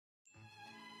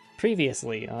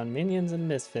Previously on Minions and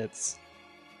Misfits.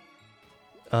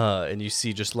 And you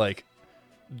see just like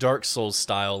Dark Souls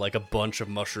style, like a bunch of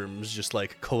mushrooms just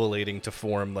like collating to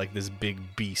form like this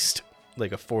big beast,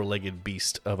 like a four-legged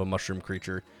beast of a mushroom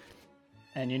creature.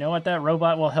 And you know what that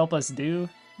robot will help us do?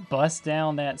 Bust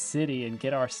down that city and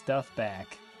get our stuff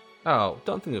back. Oh,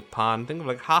 don't think of pawn. Think of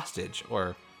like hostage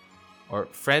or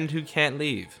friend who can't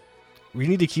leave. We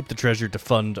need to keep the treasure to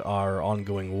fund our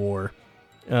ongoing war,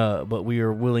 but we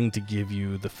are willing to give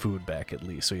you the food back at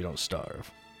least so you don't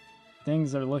starve.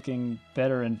 Things are looking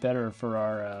better and better for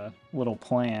our little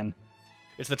plan.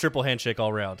 It's the triple handshake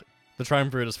all round. The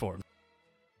triumvirate is formed.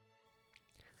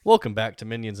 Welcome back to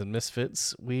Minions and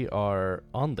Misfits. We are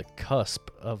on the cusp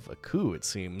of a coup, it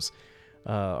seems.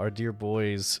 Our dear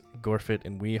boys, Gorfit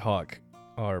and Weehawk,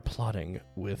 are plotting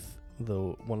with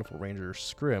the wonderful ranger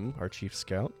Scrim, our chief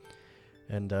scout.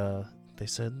 And they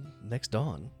said next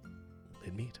dawn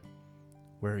they'd meet.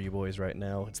 Where are you boys right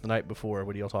now? It's the night before.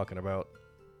 What are y'all talking about?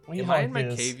 Am I in my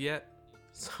cave yet?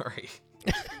 Sorry.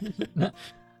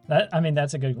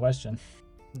 That's a good question.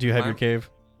 Do you have your cave?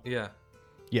 Yeah.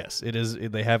 Yes, it is.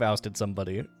 They have ousted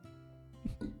somebody.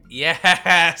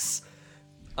 Yes!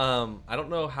 I don't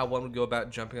know how one would go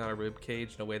about jumping on a rib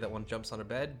cage in a way that one jumps on a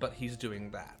bed, but he's doing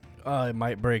that. It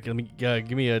might break. Let me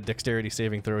give me a dexterity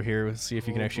saving throw here. Let's see if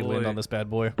you can actually land on this bad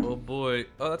boy. Oh boy.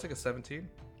 Oh, that's like a 17.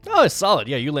 Oh, it's solid.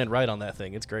 Yeah, you land right on that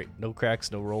thing. It's great. No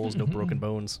cracks, no rolls, no broken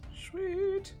bones.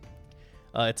 Sweet.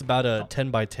 It's about a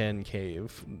 10 by 10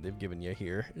 cave they've given you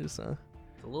here. It's a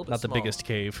little bit not small. the biggest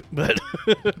cave, but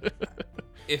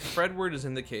if Fredward is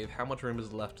in the cave, how much room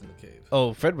is left in the cave?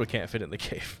 Oh, Fredwood can't fit in the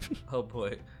cave. Oh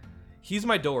boy. He's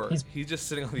my door. He's just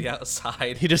sitting on the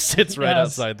outside. He just sits right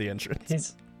outside the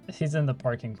entrance. He's in the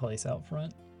parking place out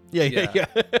front. Yeah.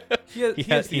 He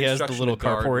has the little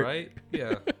guard, carport, right?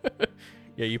 Yeah.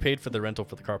 Yeah, you paid for the rental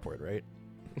for the carport, right?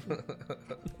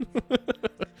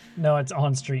 No, it's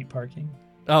on-street parking.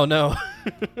 Oh, no.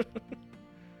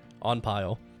 On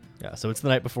pile. Yeah, so it's the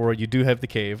night before. You do have the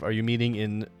cave. Are you meeting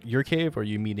in your cave, or are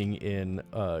you meeting in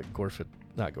Weehawk's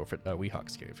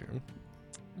cave here?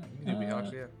 You can do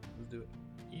Weehawk's, yeah. Let's do it.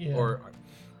 Yeah. Or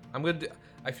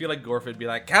I feel like Gorfit would be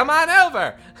like, come on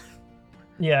over!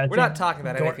 Yeah, We're not talking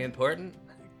about anything important.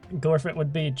 Gorfit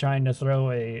would be trying to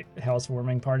throw a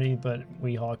housewarming party, but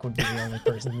Weehawk would be the only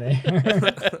person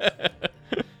there.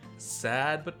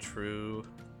 Sad but true.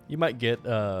 You might get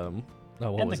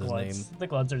what was his name? The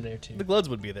Gloods are there too. The Gloods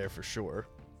would be there for sure.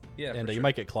 Yeah, and for you sure.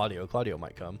 might get Claudio. Claudio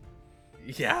might come.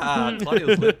 Yeah,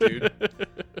 Claudio's lit, dude.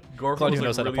 Claudio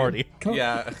knows how to party.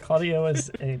 Yeah. Claudio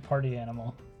is a party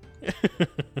animal.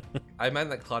 I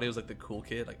imagine that Claudio's like the cool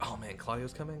kid. Like, oh man,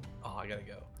 Claudio's coming. Oh, I gotta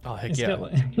go. Oh heck He's yeah!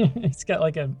 He's got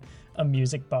like a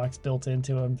music box built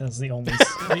into him. That's the only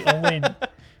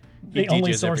the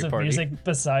only source of music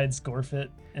besides Gorfit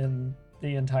in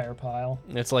the entire pile.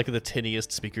 It's like the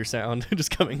tinniest speaker sound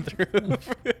just coming through.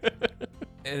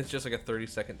 And it's just like a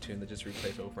 30-second tune that just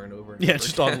replays over and over. And yeah, over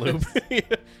just again. on loop.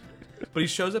 But he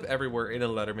shows up everywhere in a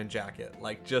Letterman jacket,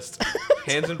 like just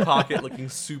hands in pocket, looking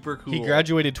super cool. He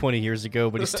graduated 20 years ago,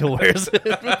 but he still wears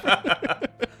it.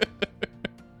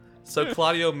 So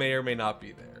Claudio may or may not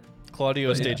be there. Claudio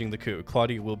is staging the coup.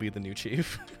 Claudio will be the new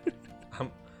chief.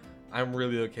 I'm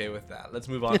really okay with that. Let's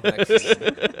move on to the next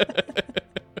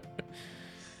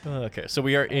scene. Okay, so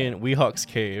we are in Weehawk's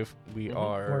cave. We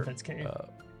are Gorfit's cave.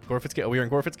 Gorfit's cave. We are in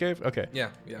Gorfit's cave. Okay. Yeah.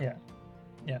 Okay.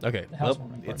 The Well,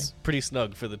 housewarming party. it's pretty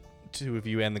snug for the two of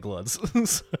you and the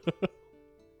Gloods.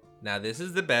 Now this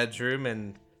is the bedroom,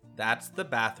 and that's the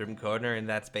bathroom corner, and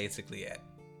that's basically it.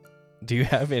 Do you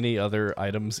have any other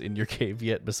items in your cave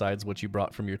yet besides what you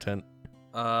brought from your tent?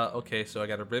 Okay, so I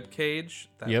got a rib cage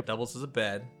that doubles as a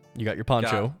bed. You got your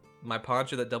poncho. Got my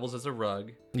poncho that doubles as a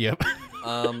rug. Yep.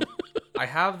 I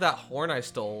have that horn I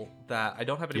stole that I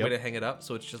don't have any way to hang it up,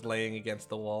 so it's just laying against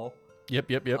the wall. Yep.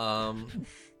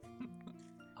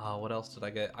 What else did I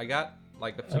get? I got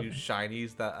like a few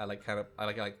shinies that I like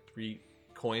like 3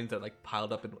 coins that like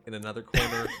piled up in another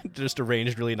corner. Just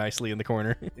arranged really nicely in the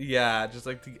corner. Yeah, just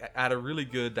like to add a really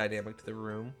good dynamic to the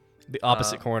room. The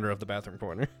opposite corner of the bathroom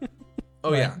corner.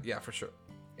 Oh Right. yeah, for sure.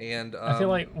 And I feel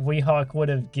like Weehawk would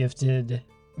have gifted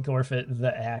Gorfit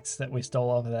the axe that we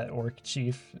stole off of that orc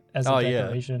chief as a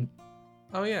decoration.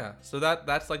 Oh yeah, so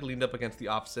that's like leaned up against the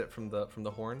opposite from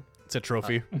the horn. It's a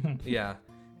trophy. Yeah,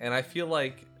 and I feel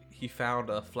like he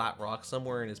found a flat rock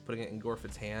somewhere and is putting it in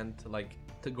Gorfit's hand to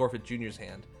Gorfit Jr.'s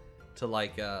hand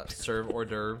to serve hors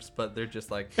d'oeuvres, but they're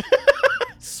just like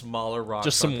smaller rocks.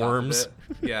 Just some worms.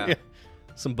 Yeah.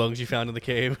 Some bugs you found in the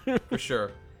cave. For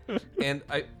sure. And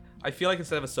I feel like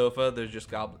instead of a sofa, there's just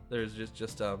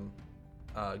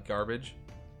garbage.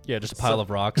 Yeah, just a pile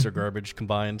of rocks or garbage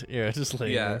combined. Yeah, just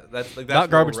like that's not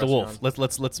garbage the what we're wolf.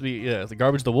 Let's be the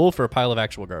garbage the wolf or a pile of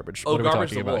actual garbage. Oh, what are we garbage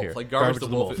talking the about wolf. here? Like garbage the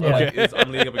wolf. Is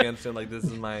I'm leaning up against him like this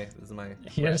is my.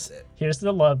 Here's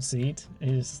the love seat.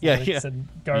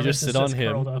 Garbage just sit on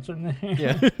him. curled up in there.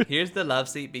 Yeah. Here's the love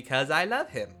seat because I love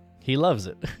him. He loves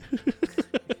it.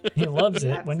 He loves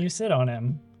it when you sit on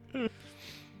him.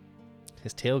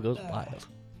 His tail goes wild.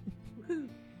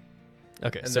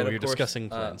 Okay, And so then, we're of course, discussing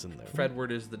plans in there. Fredward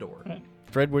is the door.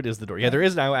 Fredward is the door. Yeah, there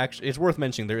is now actually. It's worth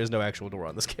mentioning there is no actual door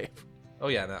on this cave. Oh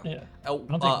yeah, no. Yeah. Oh,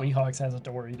 I don't think Weehawks has a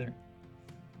door either.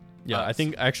 Yeah, I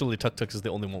think actually McTukTuk is the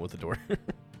only one with a door.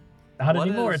 Not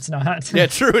anymore. It's not. Yeah,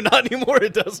 true. Not anymore.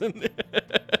 It doesn't.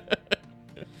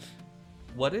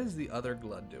 What is the other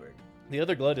Glud doing? The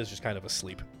other Glud is just kind of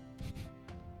asleep.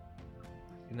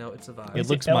 You know, it's a vibe. It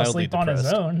looks fell mildly asleep on his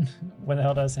depressed. own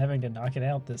without us having to knock it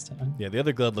out this time. Yeah, the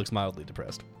other Glud looks mildly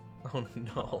depressed. Oh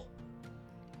no.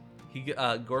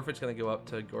 Gorfit's gonna go up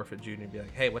to Gorfit Jr. and be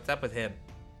like, "Hey, what's up with him?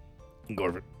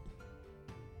 Gorfit.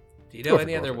 Do you know Gorfit,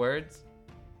 any other Gorfit. words?"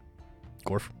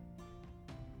 Gorf.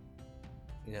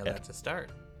 You know, Yeah. that's a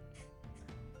start.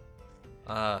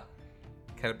 Kind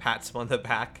of pats him on the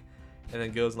back, and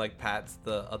then goes and like pats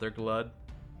the other Glud.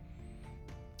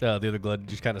 The other Glud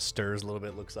just kind of stirs a little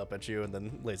bit, looks up at you, and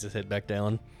then lays his head back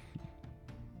down.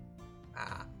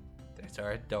 They're so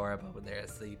adorable when they're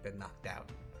asleep and knocked out.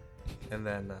 And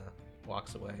then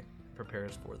walks away,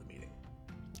 prepares for the meeting.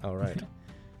 All right.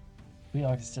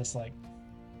 Weehawks is just like,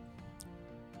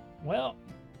 well,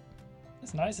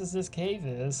 as nice as this cave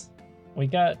is, we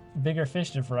got bigger fish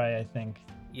to fry, I think.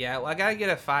 Yeah, well, I gotta get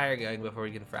a fire going before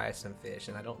we can fry some fish,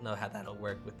 and I don't know how that'll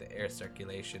work with the air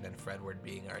circulation and Fredward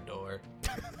being our door.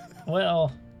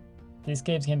 Well, these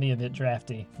caves can be a bit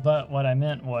drafty, but what I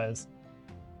meant was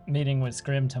meeting with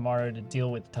Scrim tomorrow to deal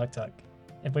with McTukTuk.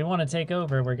 If we want to take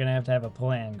over, we're going to have a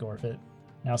plan, Gorfit.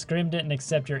 Now, Scrim didn't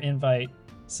accept your invite,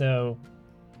 so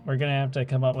we're going to have to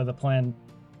come up with a plan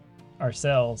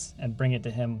ourselves and bring it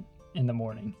to him in the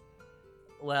morning.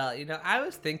 Well, you know, I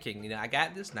was thinking, you know, I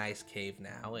got this nice cave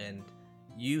now, and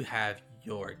you have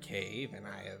your cave, and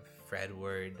I have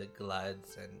Fredward, the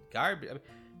Gluds, and garbage. I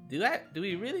mean, do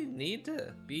we really need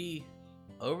to be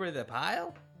over the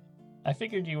pile? I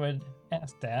figured you would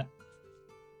ask that.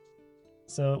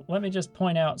 So let me just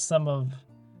point out some of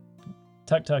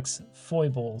McTukTuk's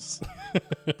foibles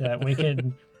that we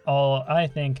could all, I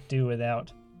think, do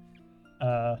without.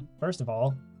 First of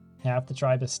all, half the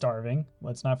tribe is starving.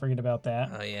 Let's not forget about that.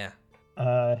 Oh, yeah.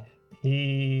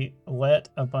 He let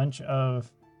a bunch of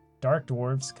dark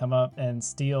dwarves come up and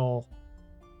steal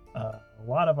a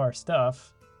lot of our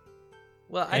stuff.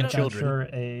 Well, I And don't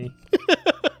children.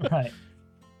 Right.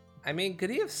 I mean, could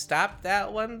he have stopped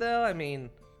that one, though? I mean,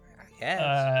 I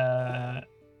guess.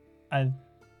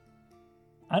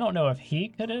 I don't know if he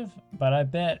could have, but I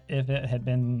bet if it had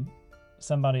been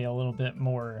somebody a little bit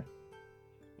more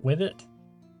with it,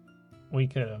 we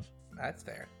could have. That's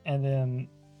fair. And then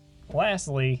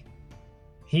lastly,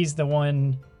 he's the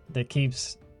one that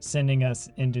keeps sending us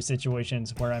into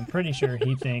situations where I'm pretty sure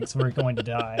he thinks we're going to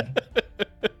die.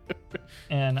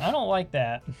 And I don't like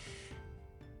that.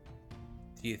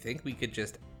 Do you think we could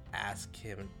just ask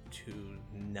him to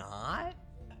not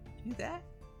do that?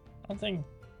 I don't think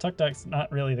McTukTuk's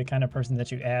not really the kind of person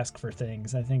that you ask for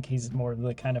things. I think he's more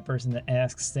the kind of person that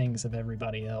asks things of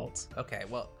everybody else. Okay,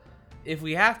 well, if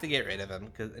we have to get rid of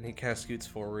him, and he kind of scoots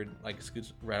forward, like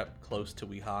scoots right up close to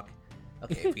Weehawk.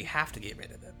 Okay, if we have to get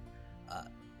rid of him,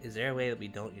 is there a way that we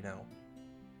don't,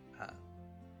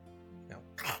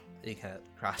 he kind of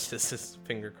crosses his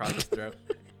finger across his throat,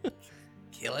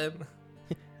 kill him?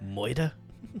 Moida?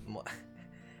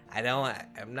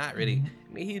 I'm not really.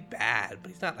 I mean, he's bad,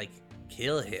 but he's not like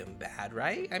kill him bad,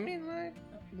 right? I mean, like,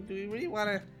 do we really want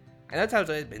to? I know it's how it's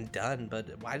always been done, but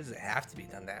why does it have to be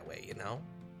done that way? You know?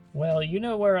 Well, you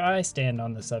know where I stand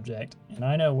on the subject, and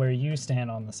I know where you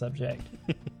stand on the subject.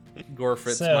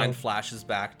 Gorfit's mind flashes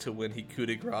back to when he coup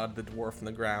de grace the dwarf on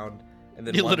the ground, and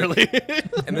then Literally.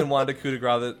 and then wanted to coup de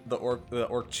grace the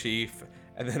orc chief,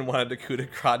 and then wanted to coup de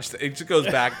grace. It just goes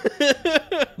back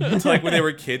to like when they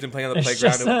were kids and playing on the It's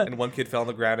playground, and one kid fell on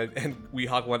the ground, and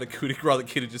Weehawk wanted to coup de grace the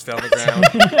kid who just fell on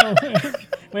the ground.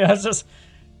 We let's just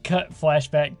cut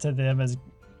flashback to them as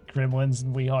gremlins,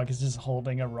 and Weehawk is just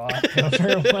holding a rock over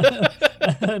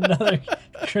another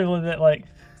gremlin that like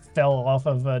fell off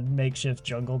of a makeshift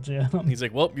jungle gym. He's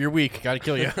like, well, you're weak. Gotta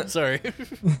kill you. Sorry.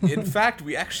 In fact,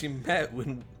 we actually met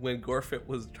when Gorfit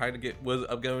was going to get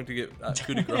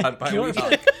coup de grace by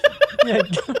Weehawk. Yeah,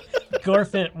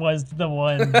 Gorfit was the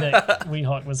one that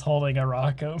Weehawk was holding a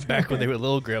rock over. Back when they were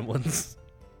little gremlins.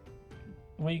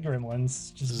 wee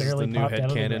gremlins just This is barely the new popped head out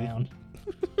of cannon.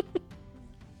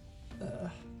 the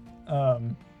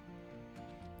ground.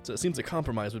 So it seems a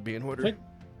compromise would be in order. But-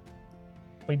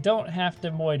 We don't have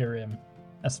to moiter him,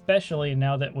 especially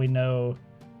now that we know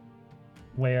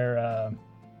where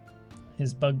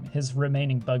his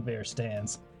remaining bugbear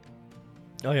stands.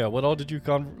 Oh yeah, what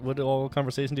all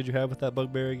conversation did you have with that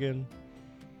bugbear again?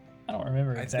 I don't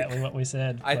remember I exactly think- what we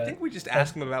said. I but think we just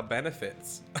asked him about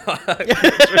benefits.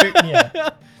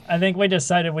 yeah, I think we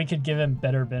decided we could give him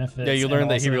better benefits. Yeah, you and learned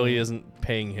that he also- really isn't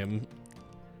paying him.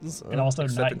 and also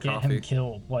Except not in get coffee. him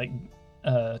killed like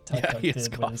yeah, TukTuk he is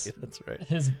did coffee. with That's right.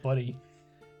 his buddy.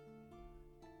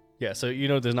 Yeah, so you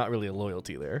know there's not really a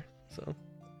loyalty there. So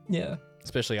Yeah,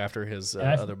 especially after his And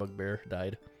I- other bugbear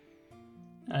died.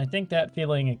 I think that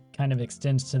feeling kind of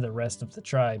extends to the rest of the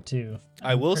tribe too.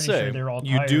 I will pretty say, sure they're all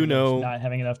you do tired of know not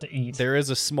having enough to eat. There is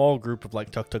a small group of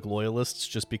like TukTuk loyalists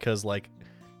just because like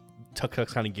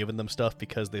TukTuk's kind of given them stuff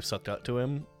because they've sucked up to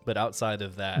him. But outside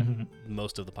of that, Mhm.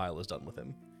 most of the pile is done with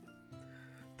him.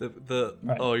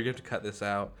 Right. Oh, you're gonna have to cut this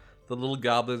out. The little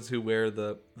goblins who wear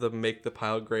the make the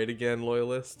pile great again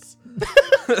loyalists.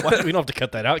 Why, we don't have to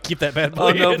cut that out. Keep that bad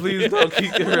boy Oh no, in. please don't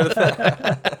keep getting rid of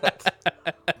that.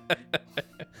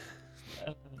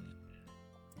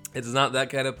 It's not that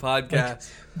kind of podcast.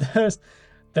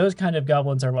 Those kind of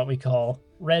goblins are what we call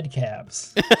red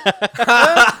caps.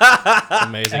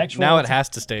 Amazing. Actual- Now it has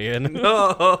to stay in.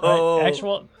 No.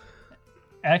 Right,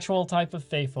 actual type of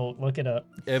faithful. Look it up.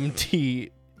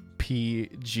 MTPG.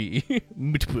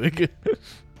 McTukTuk.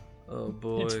 Oh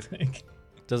boy.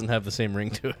 Doesn't have the same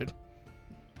ring to it.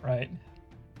 Right.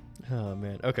 Oh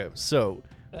man. Okay, so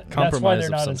That's why compromise they're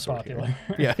of not some as sort here. popular.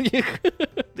 Yeah.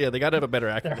 Yeah, they gotta have a better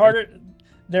acronym.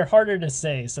 They're harder to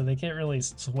say, so they can't really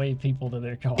sway people to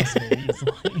their cause very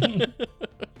easily.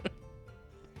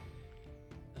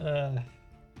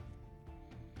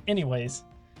 Anyways,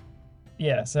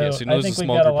 yeah. So, yeah, so you know I there's a think we've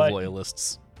small got a group lot. of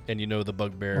loyalists, and you know the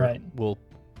bugbear Right. will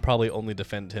probably only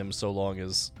defend him so long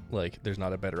as like there's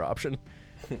not a better option.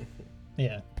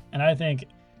 Yeah, and I think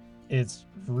it's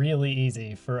really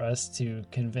easy for us to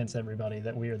convince everybody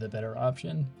that we are the better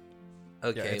option.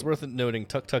 Okay. Yeah, it's worth noting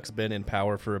TukTuk's been in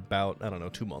power for about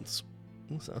 2 months,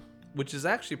 so Which is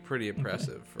actually pretty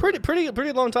impressive. For...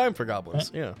 pretty long time for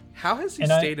goblins. Yeah, How has he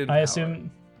And stayed in power? I assume,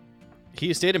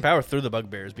 he stayed in power through the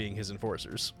bugbears being his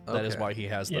enforcers. That is Okay. why he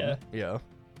has them. Yeah.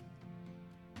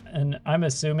 and I'm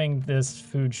assuming this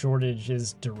food shortage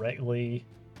is directly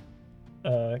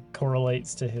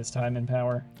correlates to his time in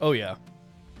power. Oh yeah,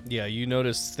 yeah. You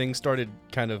notice things started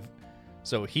kind of.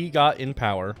 So he got in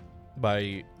power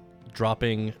by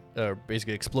dropping,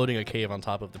 basically exploding a cave on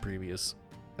top of the previous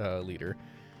leader.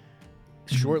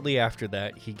 Shortly after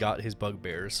that, he got his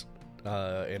bugbears,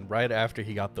 and right after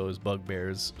he got those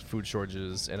bugbears, food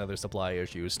shortages and other supply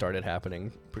issues started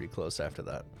happening pretty close after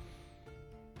that.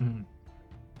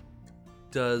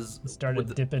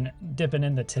 Started dipping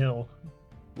in the till.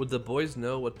 Would the boys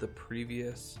know what the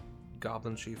previous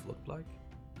goblin chief looked like?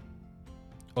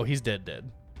 Oh, he's dead.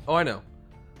 Oh, I know.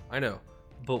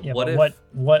 But Yeah, what but if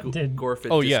what did Gorfit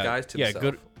Oh, yeah. disguised Yeah, himself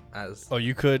good. as? Oh,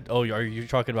 you could. Oh, are you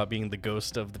talking about being the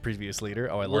ghost of the previous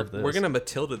leader? Oh, I love this. We're gonna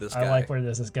Matilda this guy. I like where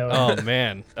this is going. Oh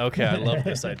man. Okay, I love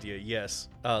this idea. Yes.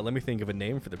 Let me think of a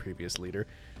name for the previous leader.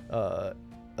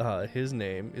 His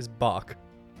name is Bach.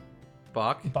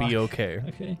 Bach. Bach. B-O-K.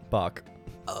 Okay. Bach.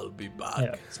 I'll be back.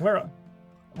 Yeah. So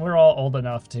we're all old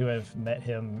enough to have met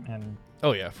him and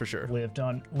Oh yeah, for sure. lived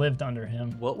under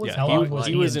him. What was How Yeah, long he, was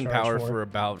he he was in in charge power for? for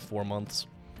about 4 months.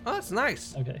 Oh, that's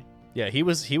nice. Okay. Yeah, he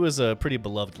was a pretty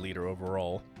beloved leader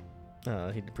overall.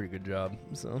 He did a pretty good job.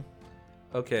 So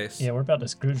Okay. So Yeah, we're about to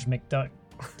Scrooge McTukTuk.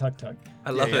 I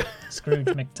love yeah. it. Scrooge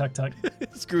McTukTuk.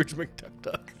 Scrooge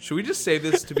McTukTuk. Should we just save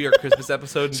this to be our Christmas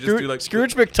episode and just do like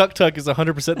Scrooge McTukTuk is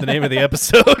 100% the name of the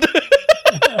episode.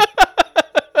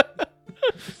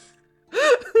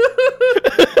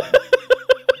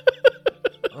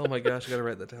 Oh my gosh, I gotta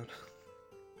write that down.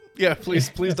 Yeah, please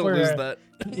don't We're, lose that.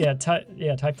 Yeah,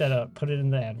 type that up. Put it in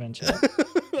the admin chat.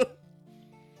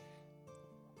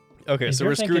 Okay, If so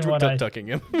you're we're Scrooge thinking what I- McTukTucking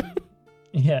him.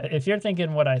 Yeah, if you're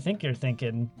thinking what I think you're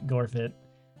thinking, Gorfit,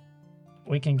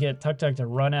 we can get TukTuk to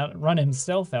run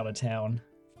himself out of town.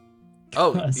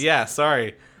 Oh Us. yeah,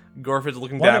 sorry. Gorfit's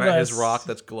looking One down of at his us- rock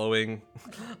that's glowing.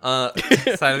 Let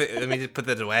me just put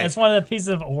that away. It's one of the pieces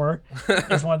of ore.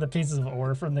 It's one of the pieces of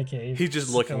ore from the cave. He's just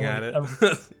looking at it.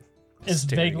 It's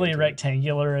Staring vaguely into it.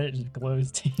 rectangular. It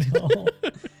glows teal.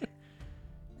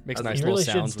 Makes You nice You little really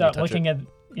should sounds stop when you touch looking it.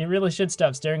 at. You really should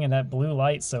stop staring at that blue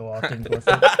light so often,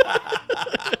 Gorfit.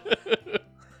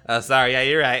 Sorry, yeah,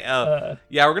 you're right.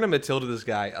 Yeah, we're gonna Matilda this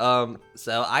guy.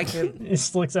 So I can. He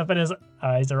just looks up at his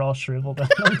eyes are all shriveled up.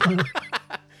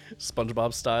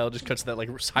 SpongeBob style, just cuts that like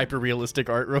hyper realistic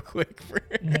art real quick.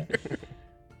 Yeah.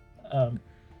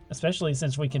 Especially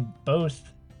since we can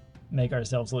both make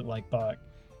ourselves look like Bach.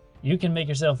 You can make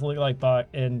yourself look like Bach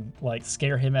and like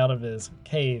scare him out of his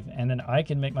cave, and then I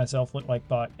can make myself look like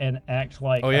Bach and act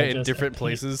like in different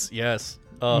places. Yes.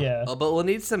 Yeah. Oh, but we'll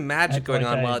need some magic Act going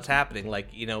like on I- while it's happening. Like,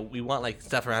 you know, we want like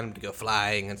stuff around him to go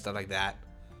flying and stuff like that.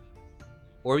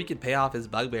 Or we could pay off his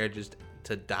bugbear just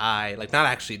to die. Like, not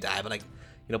actually die, but like,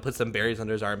 you know, put some berries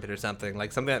under his armpit or something.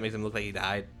 Like something that makes him look like he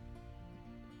died.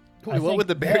 Wait, what would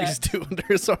the berries do under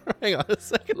his arm? Hang on a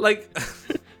second. Like,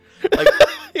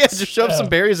 Yeah, just shove some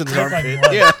berries in his look like armpit.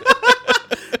 blood. Yeah.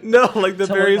 no, like the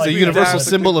To look berries. like The Yeah, universal that-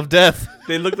 symbol of death.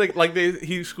 They look like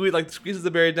he squeezes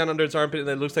the berry down under his armpit and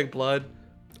it looks like blood.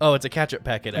 Oh, it's a ketchup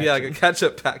packet. Actually. Yeah, like a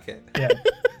ketchup packet. Yeah.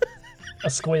 A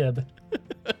squib.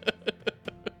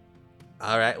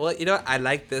 All right. Well, you know what? I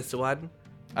like this one.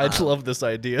 I just love this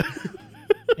idea.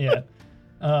 Yeah.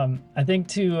 I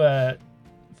think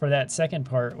for that second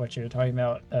part, what you're talking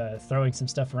about, throwing some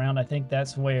stuff around, I think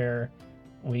that's where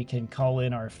we can call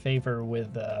in our favor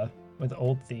with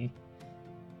Oldthie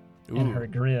and Ooh. her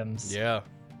Grims. Yeah.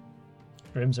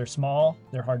 Grims are small,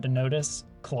 they're hard to notice.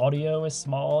 Claudio is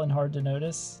small and hard to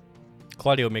notice.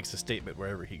 Claudio makes a statement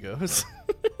wherever he goes.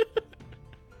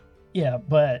 Yeah,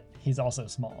 but he's also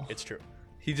small. It's true.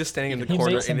 He's just standing in the He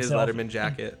corner makes in his himself- Letterman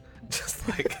jacket, just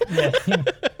like Yeah.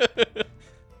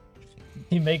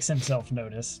 He makes himself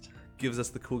noticed, gives us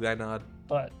the cool guy nod.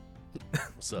 but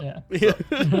What's up? yeah.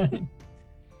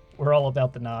 We're all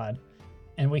about the nod.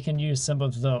 And we can use some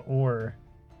of the ore.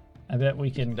 I bet we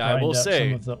can I grind will up say,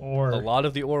 some of the ore. A lot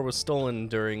of the ore was stolen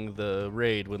during the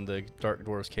raid when the Dark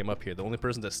Dwarves came up here. The only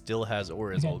person that still has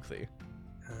ore is Okay.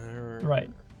 Oldthie. Right.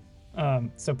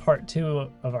 So part 2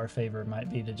 of our favor might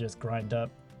be to just grind up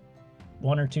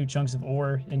 1 or 2 chunks of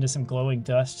ore into some glowing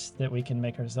dust that we can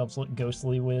make ourselves look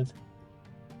ghostly with.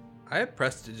 I have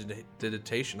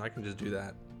prestidigitation. I can just do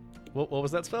that. What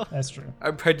was that spell? That's true.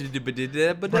 I'm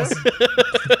prestidigitation.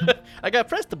 I got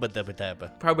prestidigitation.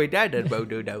 Probably died at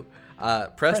Bodo.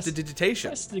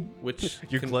 Prestidigitation, Presti- which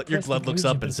Your glove looks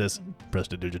up and says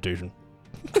prestidigitation.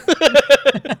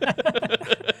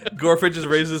 Gorford just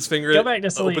raises his finger, Go back to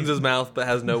sleep. opens his mouth, but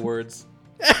has no words.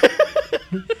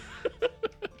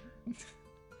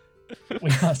 We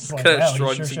must like, Kind wow, of he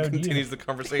shrugs sure and showed you. continues the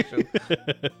conversation.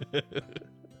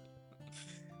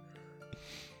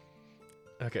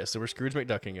 Okay, so we're Scrooge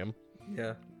McDucking him.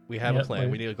 Yeah. We have a Yep, plan.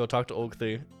 we're- We need to go talk to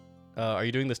Oldthie. Are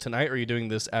you doing this tonight, or are you doing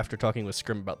this after talking with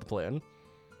Scrim about the plan?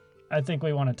 I think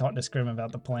we want to talk to Scrim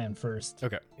about the plan first.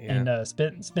 Okay. Yeah. And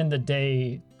spend the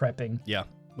day prepping. Yeah,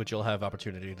 which you'll have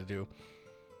opportunity to do.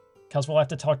 Because we'll have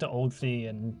to talk to Oldthie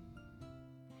and...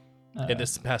 And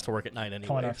this has to work at 9 calling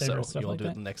anyway, our favorite so stuff you'll like do it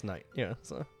that. the next night. Yeah,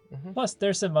 so Plus,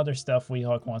 there's some other stuff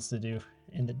Weehawk wants to do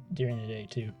during the day,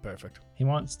 too. perfect. He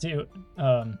wants to...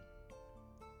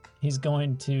 he's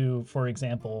going to, for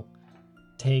example,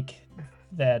 take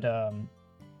that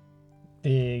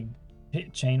big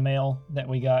chainmail that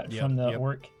we got Yep, from the yep.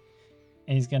 orc,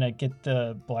 and he's going to get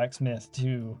the blacksmith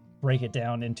to break it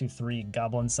down into 3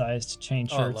 goblin-sized chain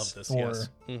Oh, I shirts love this. for Yes.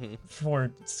 Hmm.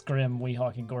 for Scrim,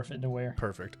 Weehawk, and Gorfit to wear.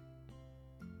 Perfect.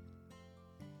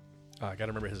 Oh, I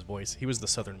gotta remember his voice. He was the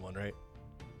southern one, right?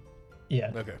 Yeah.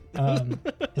 Okay.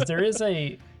 'Cause there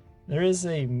is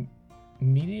a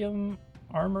medium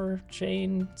armor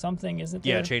chain something, isn't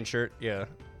there? Yeah, chain shirt. Yeah.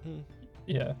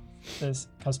 Yeah. Because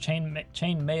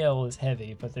chain mail is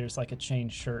heavy, but there's like a chain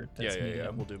shirt that's Yeah.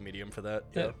 medium. We'll do medium for that.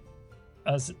 Yeah.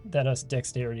 Us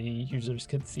dexterity users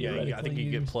could Yeah, theoretically I think you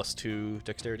use. get +2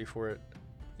 dexterity for it.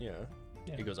 Yeah.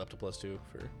 Yeah. It goes up to +2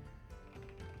 for.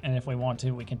 And if we want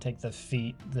to, we can take the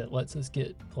feat that lets us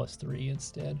get +3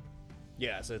 instead.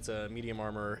 Yeah, so it's a medium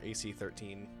armor, AC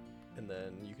 13, and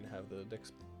then you can have the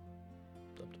dex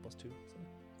up to +2. So.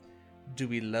 Do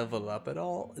we level up at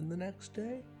all in the next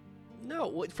day?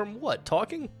 No, from what?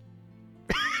 Talking?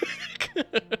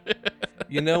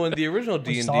 You know, in the original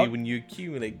D&D, saw- when you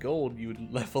accumulate gold, you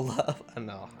would level up.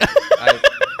 No,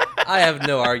 I have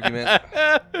no argument.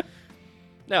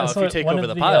 Now, That's if you what take one over of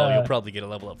the the, pile, you'll probably get a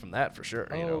level up from that for sure.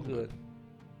 You Oh, know? good.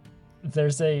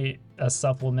 There's a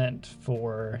supplement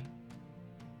for,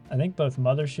 I think, both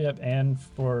Mothership and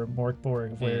for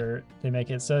Morkborg, where they make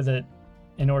it so that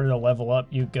in order to level up,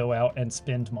 you go out and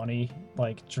spend money,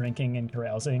 like drinking and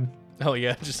carousing. Oh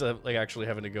yeah, just like actually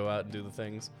having to go out and do the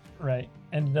things. Right.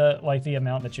 And the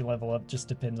amount that you level up just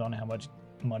depends on how much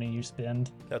money you spend.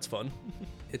 That's fun.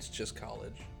 It's just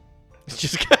college. It's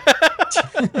just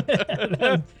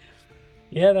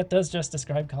Yeah, that does just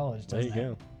describe college, there doesn't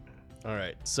you it? go. All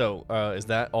right. So, is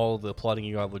that all the plotting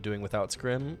you all were doing without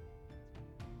Scrim?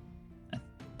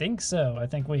 Think so. I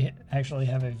think we actually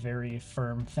have a very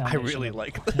firm I foundation. really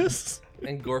like this.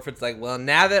 And Gorfit's like, well,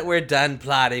 now that we're done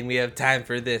plotting, we have time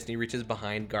for this. And he reaches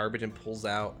behind garbage and pulls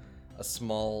out a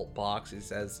small box. He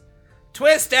says,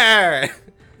 Twister!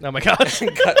 Oh my gosh.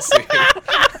 Cutscene.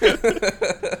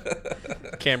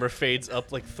 Camera fades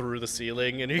up like through the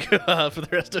ceiling, and you go for the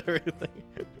rest of everything.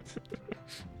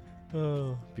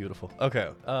 Oh, beautiful.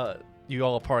 Okay. You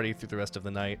all party through the rest of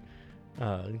the night,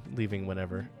 leaving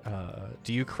whenever.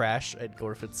 Do you crash at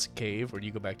Gorfit's cave, or do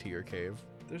you go back to your cave?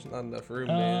 There's not enough room,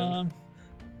 man.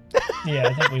 Yeah,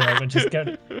 I think Weehawk would just go.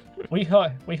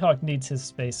 Weehawk needs his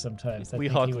space sometimes.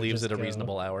 Weehawk leaves at a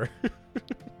reasonable hour.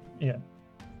 Yeah.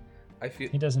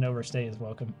 He doesn't overstay his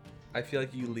welcome. I feel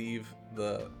like you leave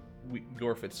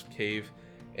Gorfit's cave,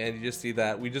 and you just see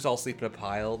that we just all sleep in a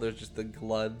pile. There's just the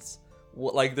Gloods.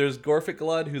 Like, there's Gorfit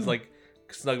Glood, who's like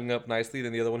snuggling up nicely,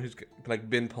 then the other one who's like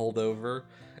been pulled over,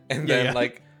 and then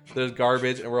like there's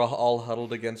garbage, and we're all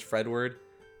huddled against Fredward.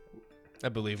 I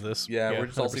believe this. Yeah, we're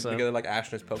just 100%. All sleeping together like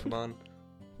Ash and his Pokemon.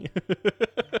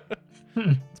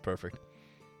 It's perfect.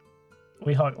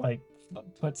 Weehawk like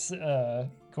puts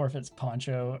Gorfit's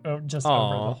poncho just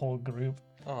over the whole group.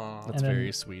 Aww. That's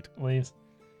very sweet. Leaves.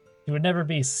 He would never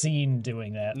be seen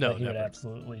doing that. No, but he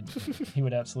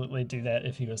would absolutely do that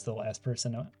if he was the last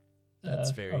person.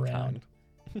 That's very around.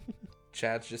 kind.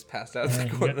 Chad's just passed out in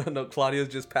the corner. No, Claudio's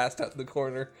just passed out in the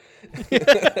corner.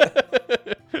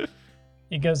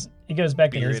 He goes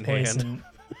back to Beer his in place hand.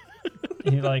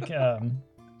 and he like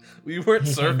we weren't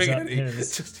he serving hangs up any. his-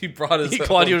 It's just he brought his.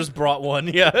 Claudio just brought one.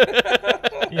 Yeah.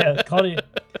 yeah, Claudio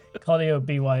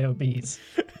BYOBs.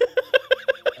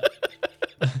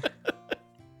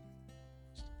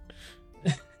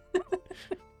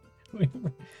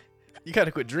 You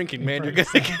gotta quit drinking, man. You're gonna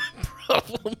get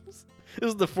problems. This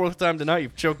is the 4th time tonight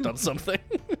you've choked on something.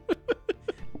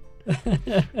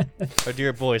 Our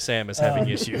dear boy Sam is having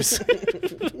issues.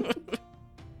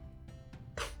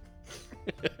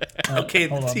 Okay,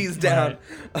 the tea's down.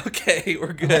 Right. Okay,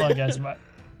 we're good. Hold on, guys.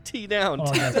 Tea down. Hold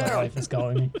on, guys. My wife is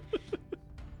calling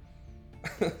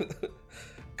me.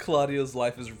 Claudio's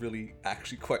life is really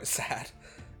actually quite sad.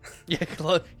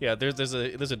 Yeah, there's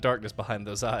a darkness behind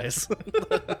those eyes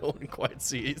that no one quite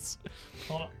sees.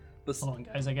 Hold on,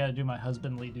 guys. I gotta do my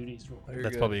husbandly duties real quick.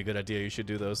 That's probably a good idea. You should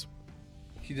do those.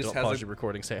 He just Don't pause your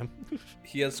recording, Sam.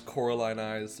 He has Coraline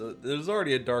eyes, so there's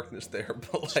already a darkness there,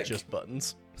 but like it's just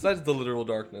buttons. Besides the literal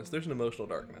darkness, there's an emotional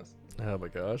darkness. Oh my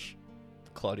gosh,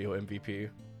 Claudio MVP.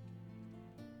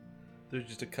 There's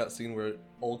just a cutscene where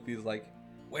Ulfi's like,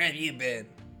 "Where have you been?"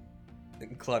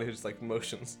 And Claudio just like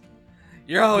motions.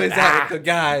 You're always out with the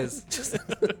guys. Just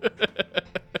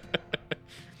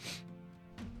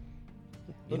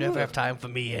you never have time for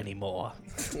me anymore.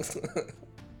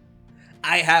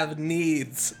 I have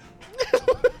needs.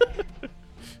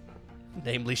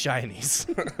 Namely shinies.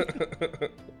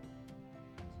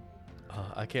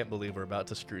 I can't believe we're about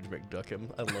to Scrooge McDuck him.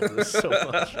 I love this so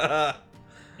much. Yeah,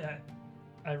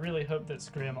 I really hope that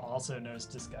Scrim also knows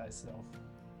Disguise Self.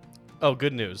 Oh,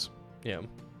 good news. Yeah.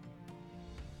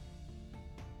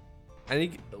 I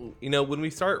need, when we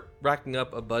start racking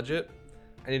up a budget,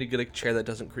 I need to get a chair that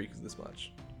doesn't creak this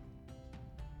much.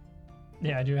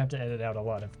 Yeah, I do have to edit out a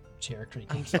lot of chair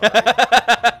creaking.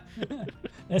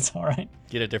 It's all right.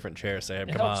 Get a different chair, Sam.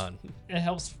 Come on. It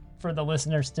helps for the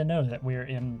listeners to know that we're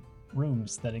in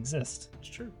rooms that exist. It's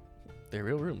true. They're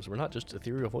real rooms. We're not just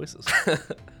ethereal voices.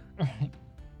 Right.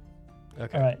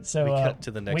 Okay. All right. So we cut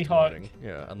to the next Weehawk, morning.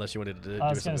 Yeah, unless you wanted to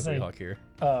do something with Weehawk here.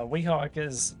 Weehawk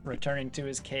is returning to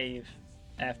his cave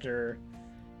after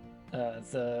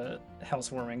the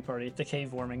housewarming party, the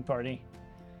cave warming party,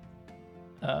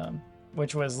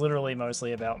 which was literally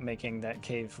mostly about making that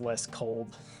cave less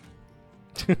cold.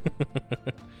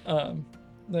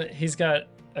 He's got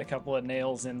a couple of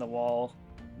nails in the wall,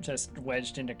 just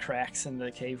wedged into cracks in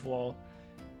the cave wall.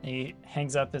 He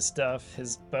hangs up his stuff,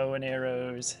 his bow and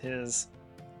arrows, his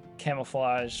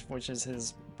camouflage, which is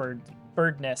his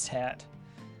bird nest hat,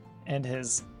 and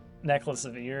his necklace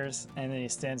of ears, and then he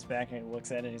stands back and he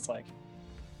looks at it and he's like,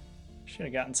 should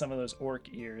have gotten some of those orc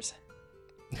ears.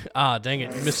 Ah, dang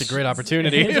it, you missed a great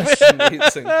opportunity.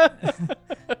 Amazing.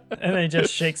 And then he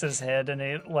just shakes his head and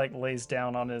he like lays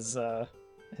down on his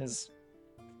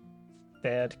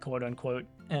bed, quote unquote,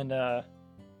 and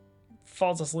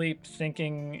falls asleep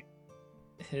thinking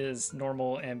his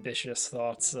normal ambitious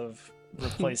thoughts of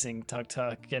replacing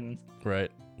TukTuk and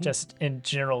Right. just in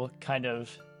general kind of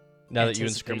Now that you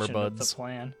and Scrim are anticipation of buds. the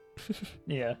plan.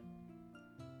 Yeah.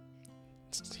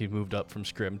 He moved up from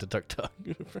Scrim to TukTuk.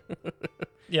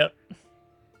 Yep.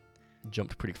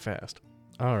 jumped pretty fast.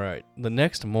 All right. The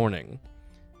next morning,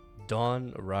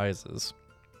 dawn arises.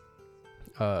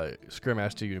 Scrim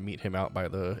asked you to meet him out by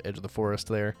the edge of the forest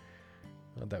there.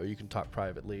 That way you can talk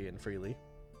privately and freely.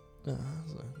 That'll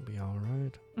be all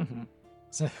right. Mm-hmm.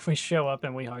 So if we show up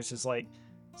and Weehawk's just like,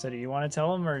 so do you want to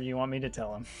tell him or do you want me to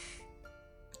tell him?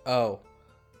 Oh,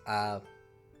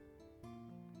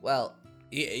 well,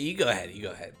 you go ahead. You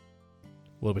go ahead.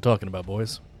 What are we talking about,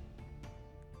 boys?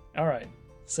 All right.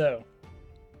 So,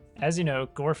 as you know,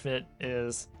 Gorfit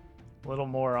is a little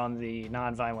more on the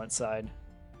non-violent side.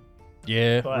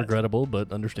 Yeah, But- regrettable,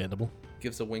 but understandable.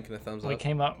 Gives a wink and a thumbs We up.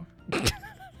 came up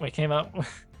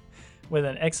with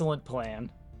an excellent plan.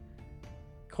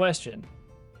 Question: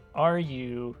 are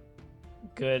you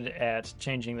good at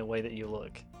changing the way that you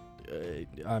look?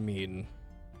 I mean,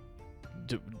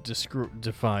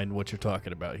 define what you're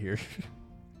talking about here.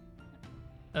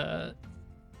 Let's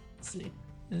see.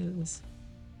 Is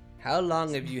How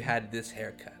long have you had this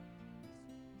haircut?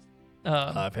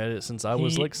 I've had it since I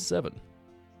was He- like 7.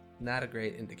 Not a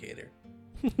great indicator.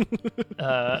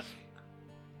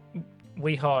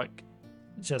 Weehawk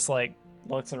just like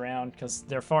looks around because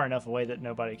they're far enough away that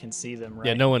nobody can see them, right?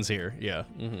 Yeah, no one's here. Yeah.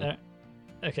 Mhm.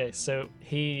 Okay, so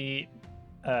he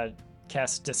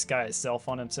casts disguise self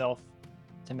on himself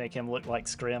to make him look like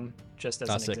Scrim, just as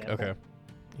an Sick. example. Okay.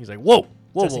 He's like, whoa,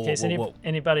 whoa, Just whoa, in case whoa, whoa.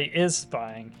 anybody is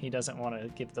spying, he doesn't want to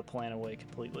give the plan away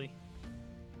completely.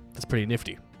 That's pretty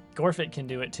nifty. Gorfit can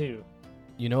do it too.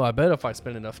 You know, I bet if I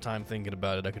spend enough time thinking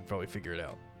about it, I could probably figure it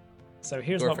out. So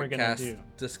here's what we're Gorfit gonna casts do.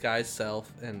 disguise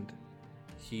self, and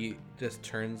he just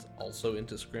turns also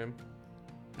into Scrim.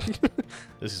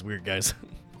 This is weird, guys.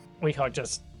 Weehawk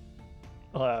just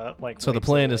like. So the waves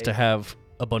plan is away. to have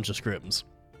a bunch of scrims.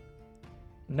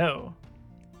 No,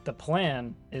 the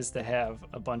plan is to have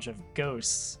a bunch of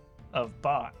ghosts of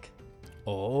Bach.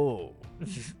 Oh.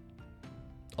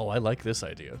 Oh, I like this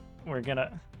idea. We're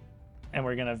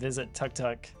gonna visit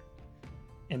TukTuk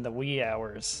in the wee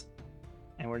hours,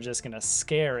 and we're just gonna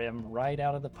scare him right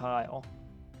out of the pile.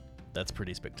 That's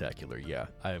pretty spectacular. Yeah,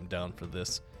 I am down for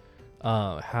this.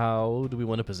 How do we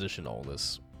want to position all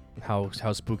this? How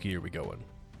spooky are we going?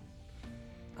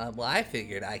 Well, I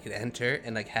figured I could enter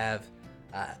and like have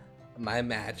my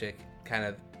magic kind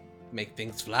of make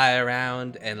things fly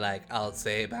around, and like I'll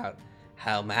say about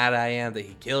how mad I am that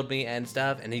he killed me and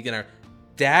stuff, and he's gonna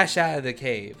dash out of the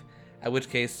cave. At which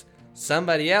case,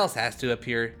 somebody else has to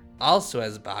appear also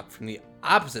as Bach from the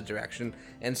opposite direction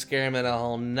and scare him in a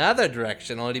whole nother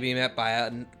direction, only to be met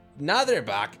by another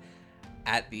Bach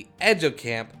at the edge of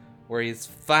camp where he's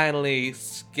finally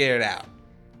scared out.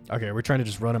 Okay, are we trying to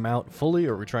just run him out fully,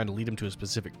 or are we trying to lead him to a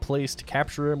specific place to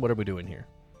capture him? What are we doing here?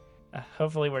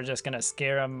 Hopefully, we're just gonna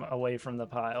scare him away from the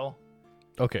pile.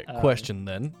 Okay, question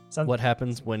then. some- What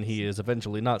happens when he is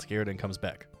eventually not scared and comes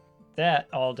back? That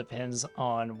all depends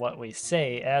on what we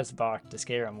say as Bach to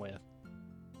scare him with.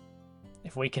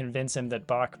 If we convince him that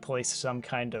Bach placed some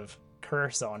kind of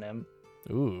curse on him,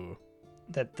 Ooh.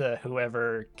 that the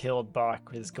whoever killed Bach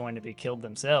is going to be killed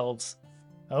themselves,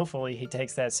 hopefully he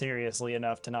takes that seriously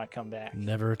enough to not come back.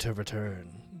 Never to return.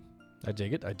 I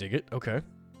dig it. Okay.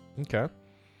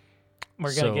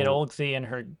 We're gonna get So- Olgthie and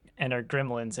her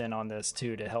gremlins in on this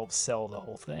too to help sell the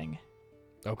whole thing.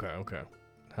 Okay.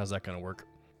 How's that gonna work?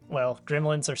 Well,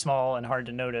 gremlins are small and hard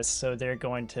to notice, so they're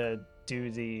going to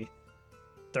do the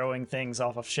throwing things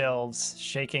off of shelves,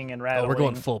 shaking and Oh, rattling. we're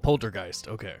going full poltergeist.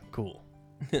 Okay, cool.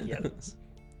 Yes.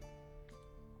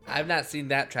 I've not seen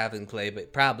that traveling play,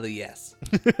 but probably yes.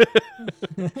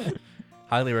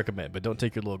 Highly recommend, but don't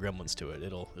take your little gremlins to it.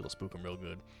 It'll spook them real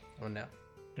good. Oh no.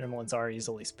 Gremlins are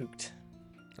easily spooked.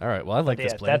 All right. Well, I like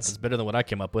this yeah, plan. It's better than what I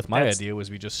came up with. My that's- idea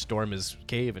was we just storm his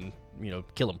cave and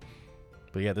kill him.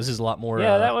 But yeah, this is a lot more.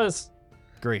 Yeah, that was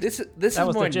great. This that is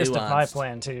was more the gist of my nuanced.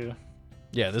 plan too.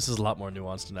 Yeah, this is a lot more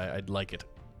nuanced, and I'd like it.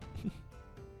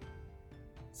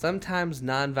 Sometimes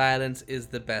non-violence is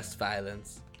the best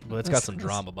violence. But it's got some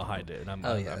drama behind it, and I'm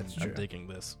that's true. digging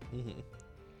this. Mm-hmm.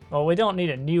 Well, we don't need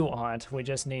a new aunt. We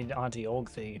just need Auntie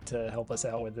Olgthie to help us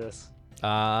out with this.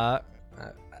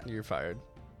 You're fired.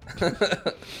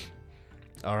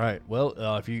 All right. Well,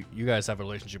 if you guys have a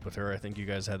relationship with her, I think you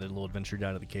guys had a little adventure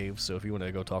down to the cave. So if you want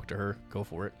to go talk to her, go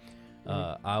for it.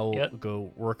 I'll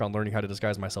go work on learning how to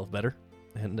disguise myself better,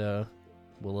 and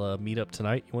we'll meet up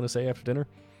tonight. You want to say after dinner?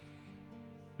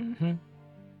 Mm-hmm.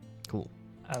 Cool.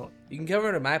 You can come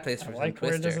over to my place I for some like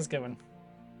where Twister. this is going.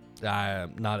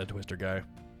 I'm not a Twister guy.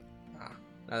 No,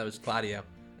 that was Claudio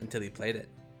until he played it.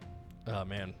 Oh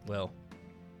man. Well,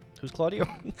 who's Claudio?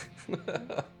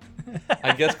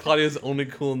 I guess Claudio's only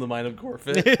cool in the mind of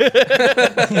Gorfit.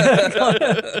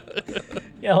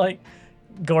 Yeah, like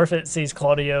Gorfit sees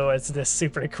Claudio as this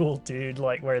super cool dude,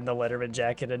 like wearing the Letterman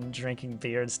jacket and drinking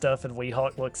beer and stuff, and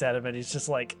Weehawk looks at him and he's just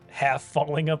like half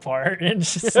falling apart and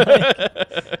just like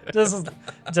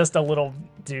just a little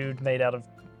dude made out of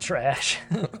trash.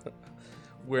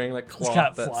 Wearing like He's cloth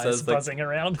got that flies says like buzzing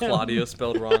around him. Claudio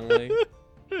spelled wrongly.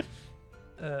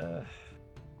 All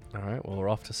right, well, we're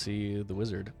off to see the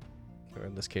wizard, or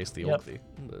in this case, the old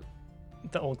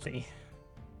The Oldie.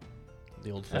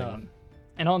 the old thing.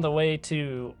 And on the way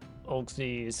to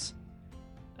Oldie's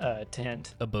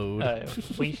tent, Abode.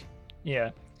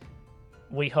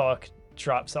 Weehawk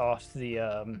drops off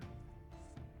the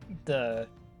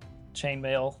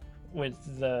chainmail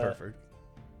with the Perfect.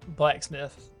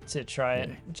 blacksmith to try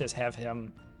and just have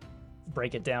him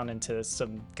break it down into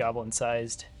some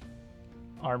goblin-sized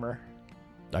armor.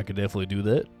 I could definitely do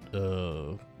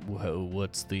that.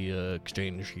 What's the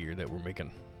exchange here that we're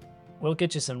making? We'll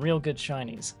get you some real good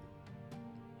shinies.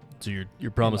 So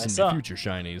you're promising the son. future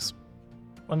shinies.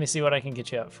 Let me see what I can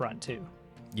get you up front too.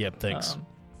 Yep, thanks.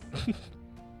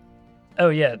 Oh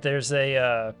yeah, there's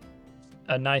a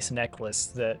nice necklace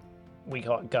that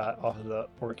Weehawk got off of the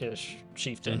Orcish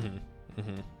chieftain.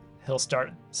 He'll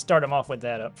start him off with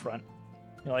that up front.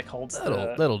 He like holds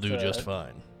That'll do just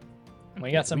fine.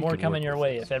 We got some We more can coming work your with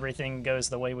way this. if everything goes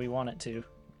the way we want it to.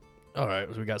 All right,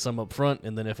 so we got some up front,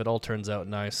 and then if it all turns out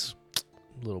nice,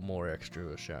 a little more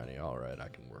extra shiny. All right, I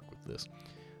can work with this.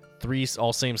 3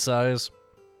 all same size.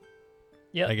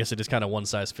 Yeah. I guess it is kind of one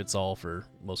size fits all for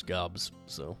most gobs.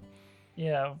 So.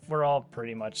 Yeah, we're all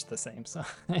pretty much the same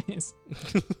size.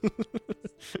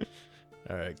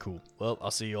 All right, cool. Well,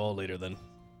 I'll see you all later then.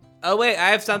 Oh wait, I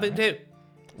have something too.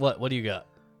 What do you got?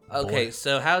 Okay, Boy?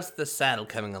 so how's the saddle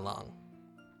coming along?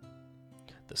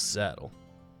 The saddle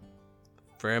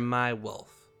For my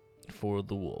wolf. for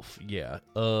the wolf. Yeah.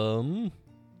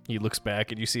 He looks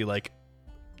back and you see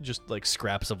just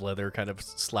scraps of leather kind of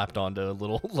slapped onto a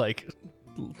little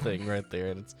thing right there,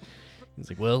 and he's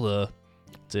like, well,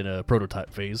 it's in a prototype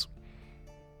phase.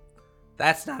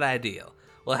 That's not ideal.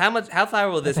 Well, how far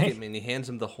will this get me? And he hands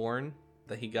him the horn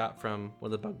that he got from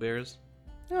one of the bugbears.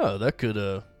 Oh, that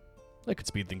could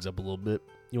speed things up a little bit.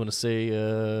 You want to say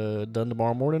done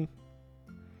tomorrow morning?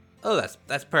 Oh,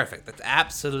 that's perfect. That's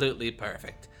absolutely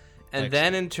perfect. And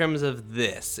then in terms of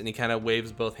this, and he kind of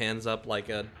waves both hands up like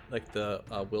the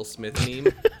Will Smith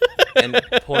meme, and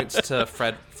points to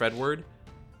Fredward.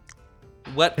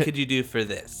 What could you do for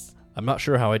this? I'm not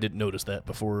sure how I didn't notice that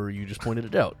before you just pointed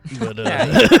it out. But Yeah,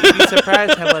 you'd be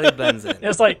surprised how well he blends in.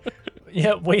 It's like,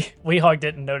 yeah, Weehawk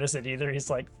didn't notice it either. He's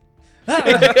like,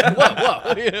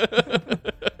 whoa.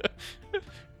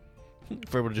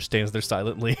 Everyone just stands there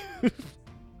silently.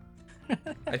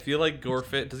 I feel like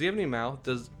Gorfit. Does he have any mouth?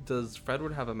 Does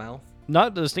Fredward have a mouth?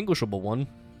 Not a distinguishable one.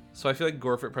 So I feel like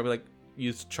Gorfit probably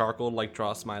used charcoal to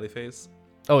draw a smiley face.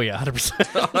 Oh yeah,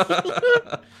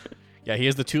 100%. Yeah, he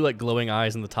has the 2 glowing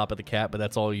eyes in the top of the cap, but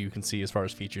that's all you can see as far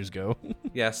as features go.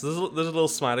 Yeah, so there's a little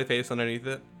smiley face underneath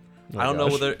it. Oh, I don't know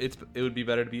gosh. whether it would be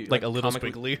better to be A little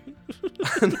comically-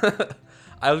 squiggly.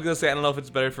 I was gonna say I don't know if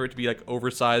it's better for it to be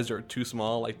oversized or too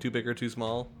small, too big or too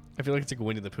small. I feel like it's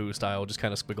Winnie the Pooh style, just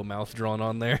kind of squiggle mouth drawn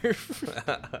on there.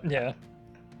 yeah,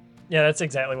 that's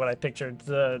exactly what I pictured.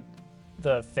 The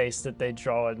face that they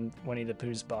draw in Winnie the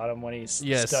Pooh's bottom when he's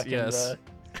stuck in the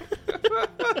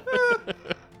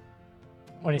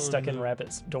when he's stuck in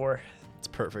Rabbit's door. It's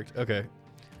perfect. Okay.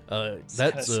 It's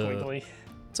That's kinda squiggly.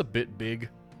 it's a bit big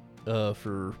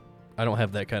for I don't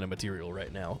have that kind of material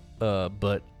right now.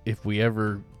 But if we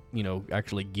ever,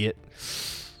 actually get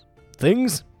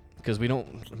things, because we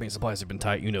don't, supplies have been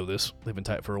tight, this. They've been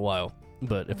tight for a while.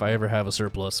 But if I ever have a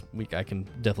surplus, I can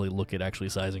definitely look at actually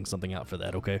sizing something out for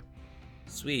that, okay?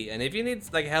 Sweet. And if you need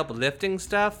help lifting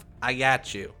stuff, I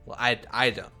got you. Well, I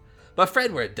don't, but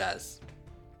Fredward does.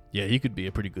 Yeah, he could be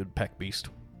a pretty good pack beast.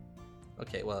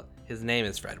 Okay, well, his name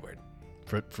is Fredward.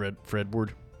 Fredward?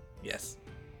 Yes.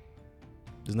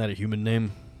 Isn't that a human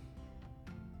name?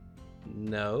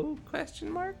 No?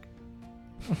 Question mark?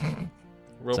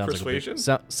 Roll Sounds persuasion?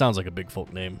 Sounds like a big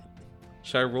folk name.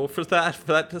 Should I roll for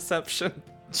that deception?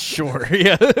 Sure,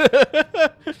 yeah.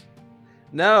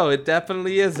 No, it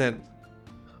definitely isn't.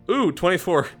 Ooh,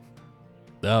 24.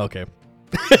 Oh, okay.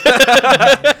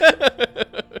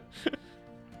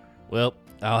 Well,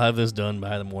 I'll have this done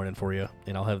by the morning for you,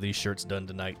 and I'll have these shirts done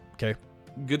tonight, okay?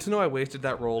 Good to know I wasted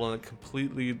that roll on a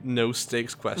completely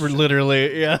no-stakes question. We're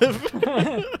literally, yeah.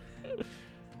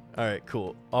 All right,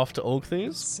 cool. Off to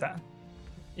Oakthies?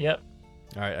 Yep.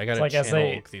 All right, I got to like I channel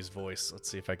say- Oakthies' voice. Let's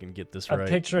see if I can get this I'm right.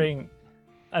 picturing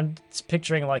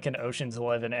like an Ocean's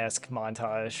 11-esque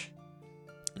montage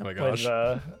Oh my gosh.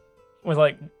 with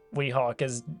Weehawk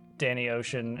as Danny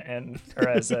Ocean or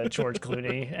as George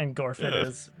Clooney, and Gorfit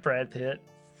as Brad Pitt.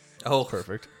 Oh,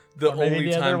 Perfect. The Or maybe only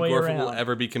the other time way Gorfit will around.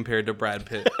 ever be compared to Brad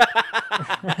Pitt.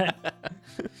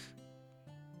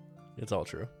 It's all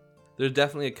true. There's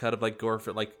definitely a cut of like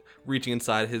Gorfit like reaching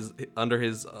inside under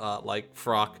his like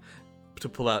frock to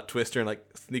pull out Twister and like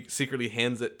secretly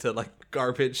hands it to like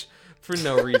garbage for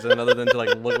no reason other than to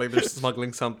like look like they're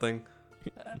smuggling something.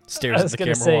 Stares at the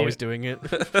camera while he's doing it.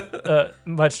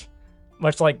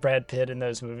 Much like Brad Pitt in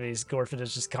those movies, Gorfit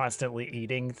is just constantly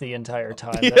eating the entire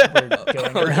time that we're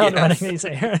going around running these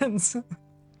errands.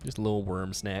 Just little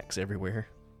worm snacks everywhere.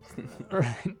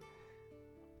 Right.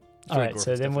 All right,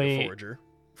 so then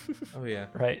Oh yeah.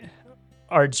 Right.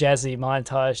 Our jazzy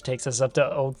montage takes us up to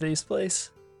Oakley's place.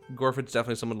 Gorfit's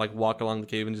definitely someone like walk along the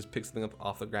cave and just pick something up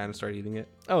off the ground and start eating it.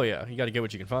 Oh yeah, you got to get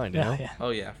what you can find. You know? Yeah. Oh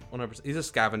yeah, 100%. He's a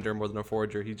scavenger more than a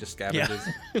forager. He just scavenges.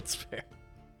 Yeah, it's fair.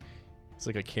 It's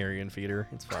like a carrion feeder.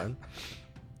 It's fine.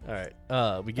 All right.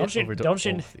 We get over to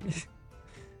Oakley.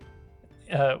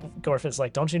 Gorfit's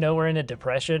like, don't you know we're in a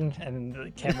depression? And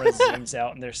the camera zooms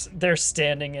out, and they're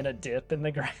standing in a dip in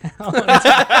the ground.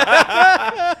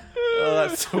 Oh,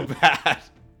 that's so bad.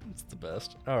 It's the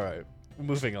best. All right.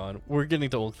 Moving on. We're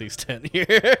getting to Oakley's tent here.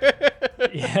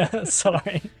 Yeah,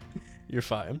 sorry. You're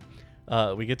fine.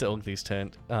 We get to Oakley's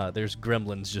tent. There's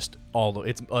gremlins just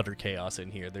it's utter chaos in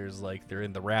here. They're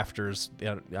in the rafters.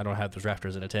 I don't have those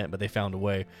rafters in a tent, but they found a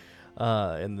way.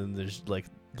 And then there's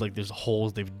there's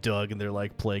holes they've dug, and they're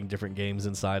like playing different games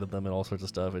inside of them and all sorts of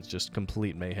stuff. It's just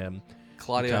complete mayhem.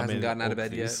 Claudio hasn't gotten out of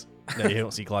bed yet. No, you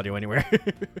don't see Claudio anywhere.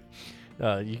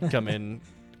 You can come in.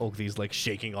 Oakley's like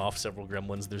shaking off several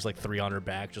gremlins. There's like 3 on her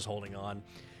back just holding on.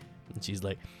 And she's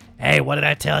like, hey, what did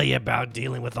I tell you about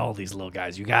dealing with all these little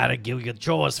guys? You gotta give your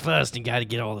chores first and gotta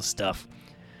get all the stuff.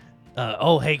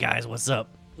 Oh, hey guys, what's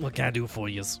up? What can I do for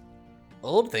you?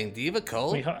 Old thing, Diva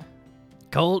Cole.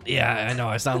 Cold? Yeah, I know.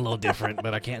 I sound a little different,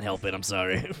 but I can't help it. I'm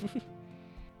sorry.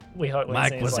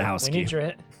 Mike Wazowski. We need your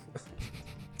hit.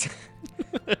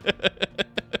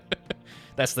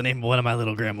 That's the name of one of my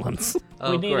little gremlins.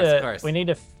 Oh, of course. We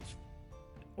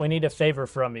need a favor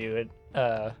from you.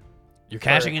 You're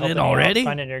cashing it in already?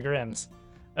 Finding your grims.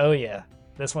 Oh yeah,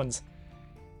 this one's.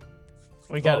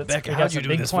 We got. Becca, how'd you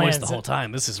do this voice the whole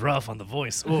time? This is rough on the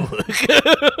voice. Ooh.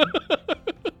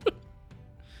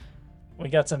 We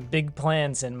got some big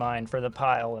plans in mind for the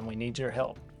pile, and we need your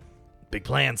help. Big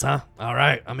plans, huh? All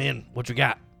right, I'm in. What you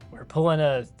got? We're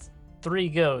pulling 3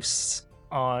 ghosts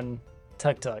on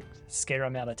McTukTuk. Scare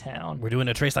them out of town. We're doing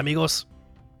a Tres Amigos?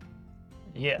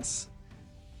 Yes.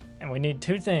 And we need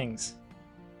 2 things.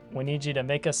 We need you to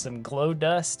make us some glow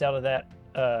dust out of that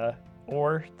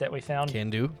ore that we found. Can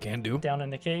do. Down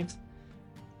in the caves.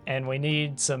 And we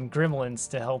need some gremlins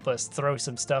to help us throw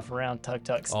some stuff around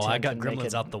McTukTuk's tent. Oh, I got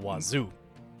gremlins out the wazoo.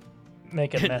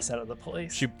 Make a mess out of the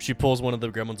place. She pulls one of the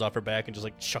gremlins off her back and just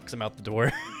like chucks him out the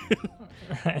door.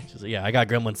 Right. She's like, yeah, I got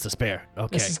gremlins to spare.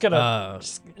 Okay. She's got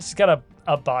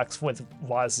a box with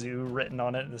wazoo written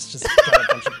on it. It's just got a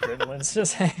bunch of gremlins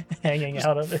just hanging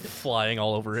out of it. Flying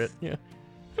all over it. Yeah.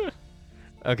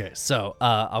 Okay, so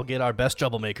I'll get our best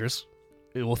troublemakers.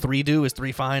 Will 3 do? Is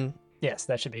 3 fine? Yes,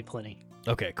 that should be plenty.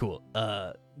 Okay, cool.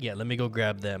 Yeah, let me go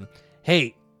grab them.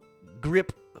 Hey,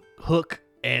 Grip, Hook,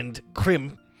 and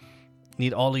Crim,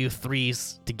 need all of you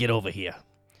 3s to get over here.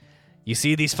 You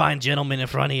see these fine gentlemen in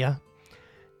front of you?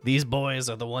 These boys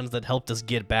are the ones that helped us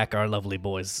get back our lovely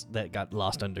boys that got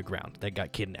lost underground, that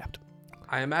got kidnapped.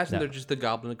 I imagine they're just the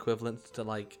goblin equivalents to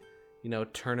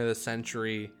turn of the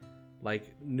century,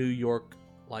 New York,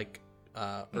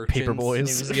 urchins. Paper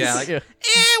boys. Yeah,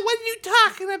 what are you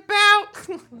talking about?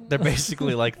 They're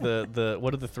basically like the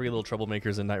what are the 3 little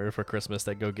troublemakers in Nightmare Before Christmas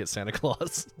that go get Santa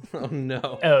Claus? Oh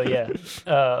no. Oh yeah.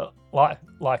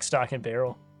 Lock, Stock, and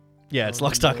Barrel. Yeah, it's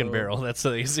Lock, Stock, and Barrel. That's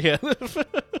yeah.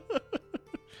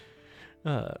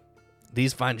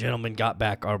 These fine gentlemen got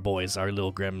back our boys, our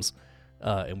little grims,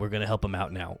 and we're gonna help them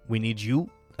out now. We need you.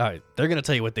 All right, they're gonna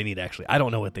tell you what they need. Actually, I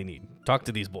don't know what they need. Talk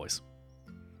to these boys.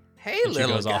 Hey, and little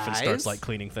guys. She goes off and starts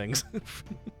cleaning things.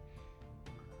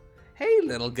 Hey,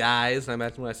 little guys. And I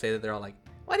imagine when I say that, they're all like,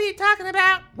 "What are you talking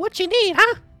about? What you need,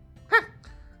 huh? Huh?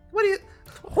 What are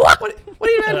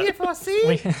you out here for?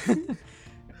 See?"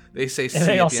 They say "see"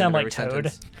 they all at the sound end of like every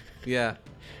Toad. sentence. Yeah.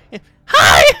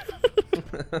 Hi.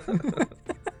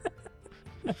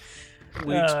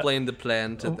 We explained the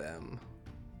plan to them.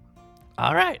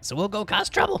 All right, so we'll go cause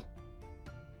trouble.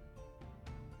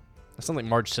 I sound like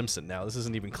Marge Simpson now. This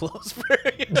isn't even close for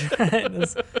you.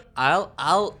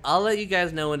 I'll let you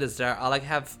guys know when to start. I'll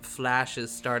have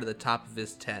flashes start at the top of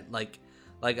his tent,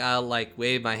 Like I'll like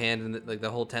wave my hand and like the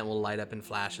whole tent will light up in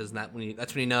flashes, and that's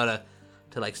when you know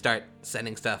to like start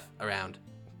sending stuff around.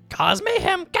 Cause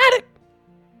mayhem, got it.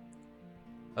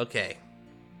 Okay.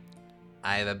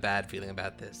 I have a bad feeling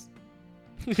about this.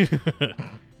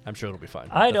 I'm sure it'll be fine.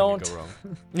 I Nothing don't. can go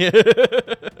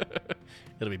wrong.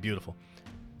 It'll be beautiful.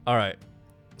 All right.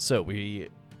 So we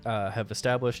have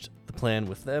established the plan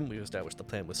with them. We've established the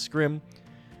plan with Scrim.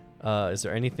 Is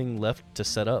there anything left to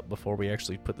set up before we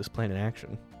actually put this plan in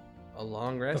action? A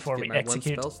long rest Before to we get my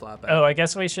execute. one spell slot back. Oh, I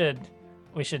guess we should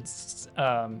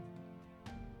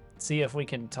see if we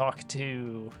can talk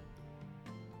to.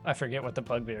 I forget what the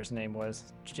bugbear's name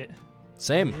was.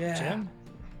 Same. Jim.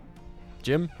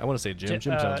 Jim? I want to say Jim.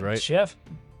 Jim sounds right. Jeff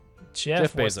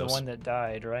Jeff was the Bezos. one that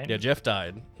died, right? Yeah, Jeff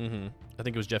died. I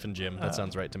think it was Jeff and Jim. That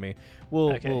sounds right to me.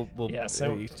 okay. We'll Yeah,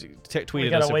 so tweet We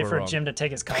at us gotta if wait we're for wrong. Jim to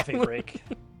take his coffee break.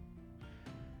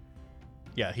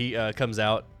 Yeah, he comes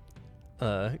out,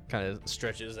 kind of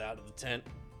stretches out of the tent.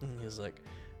 And he's like,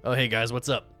 "Oh, hey guys, what's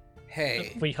up?"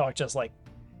 Hey. Weehawk just like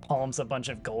palms a bunch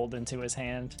of gold into his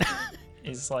hand.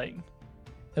 He's like,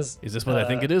 Is this what I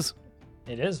think it is?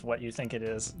 It is what you think it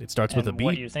is. It starts with a And B.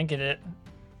 What you think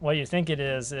it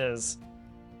is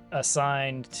a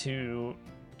sign to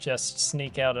just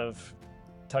sneak out of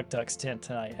TukTuk's tent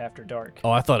tonight after dark. Oh,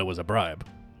 I thought it was a bribe.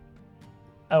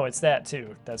 Oh, it's that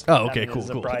too. That's Oh, okay, cool, It's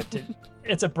a cool. bribe to.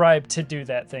 It's a bribe to do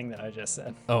that thing that I just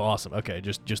said. Oh, awesome. Okay,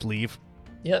 just leave.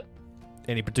 Yep.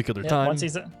 Any particular Yep. time?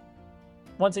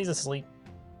 Once he's asleep.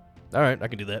 All right, I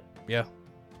can do that. Yeah.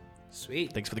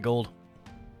 Sweet. Thanks for the gold.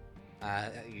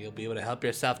 You'll be able to help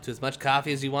yourself to as much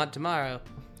coffee as you want tomorrow.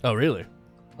 Oh, really?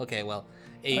 Okay, well,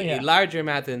 Oh, yeah. a larger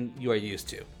amount than you are used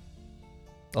to.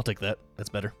 I'll take that. That's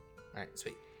better. All right,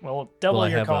 sweet. Well, double Will I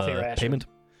your have coffee a ration. payment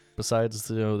besides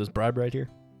this bribe right here?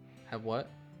 Have what?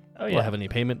 Oh Will I yeah. have any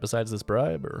payment besides this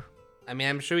bribe, or? I mean,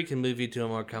 I'm sure we can move you to a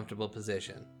more comfortable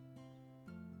position.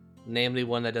 Namely,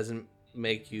 one that doesn't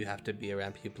make you have to be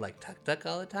around people like TukTuk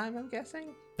all the time, I'm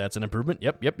guessing? That's an improvement.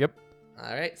 Yep.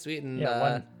 All right, sweet. And, Yeah,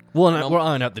 one- We'll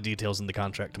iron out the details in the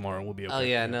contract tomorrow. We'll be okay. oh,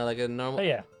 yeah, no, like a normal Oh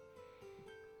yeah.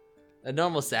 a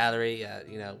normal salary,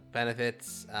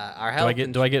 benefits, our health.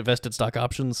 Do I get vested stock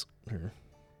options? Or-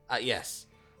 Yes.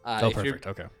 Oh, if you're- perfect.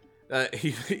 Okay.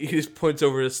 He just points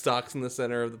over his stocks in the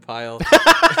center of the pile.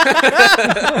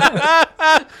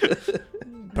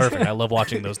 Perfect. I love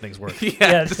watching those things work.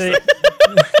 Yeah. See,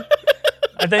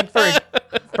 I think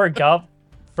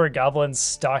for goblins,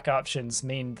 stock options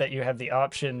mean that you have the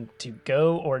option to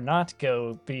go or not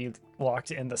go, be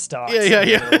locked in the stocks. Yeah.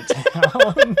 in the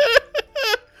town.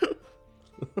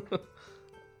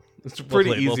 It's a Well pretty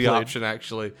played, well easy played. option,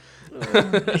 actually.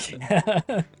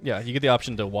 Yeah. Yeah, you get the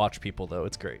option to watch people though.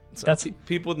 It's great. So, That's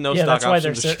People with no Yeah, stock that's why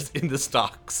they're options are so- just in the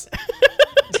stocks.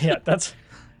 yeah. That's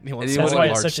he wants Anyone that's with why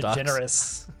large it's such stocks. a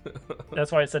generous.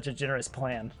 That's why it's such a generous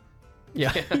plan.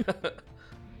 Yeah. It's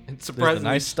There's the surprisingly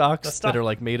nice stocks The stock- that are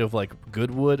like made of like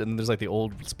good wood, and there's like the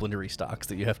old splintery stocks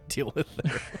that you have to deal with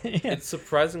there. Yeah. It's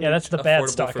surprisingly Yeah, that's the bad affordable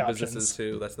stock for options. businesses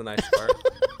too. That's the nice part.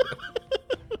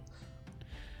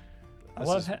 I This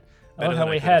love is how, better than I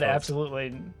we could had have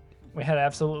hoped.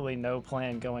 absolutely no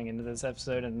plan going into this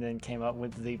episode, and then came up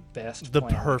with the best, The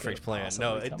plan we could perfect have plan.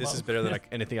 No, possibly come this up is better than with.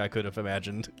 anything I could have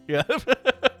imagined. Yeah.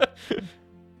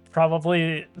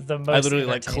 Probably the most. I literally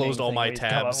like entertaining closed all thing my we've come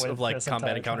up tabs with of like this combat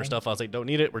entire encounter time. stuff. I was like, don't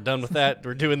need it. We're done with that.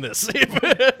 We're doing this.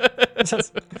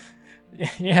 Just-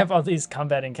 you have all these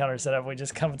combat encounters set up. We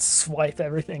just come and swipe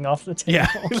everything off the table. Yeah,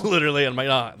 literally. I'm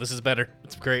like, this is better.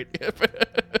 It's great.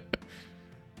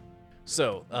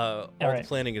 So, all right. the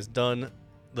planning is done.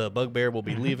 The bugbear will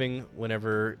be leaving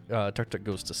whenever TukTuk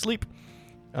goes to sleep.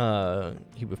 He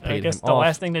would have I paid guess him the off.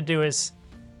 last thing to do is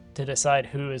to decide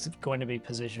who is going to be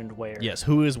positioned where. Yes,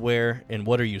 who is where, and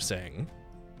what are you saying?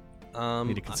 Um,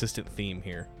 Need a consistent theme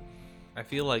here. I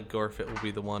feel like Gorfit will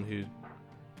be the one who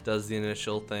does the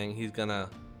initial thing. He's gonna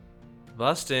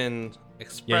bust in,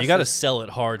 express. Yeah, you got to his- sell it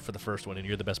hard for the first one, and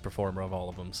you're the best performer of all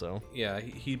of them. So Yeah,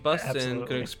 he busts in, Absolutely.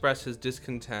 gonna express his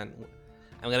discontent.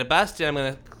 I'm gonna bust in. I'm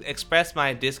gonna express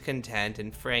my discontent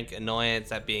and frank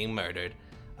annoyance at being murdered.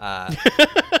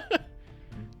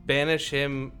 Banish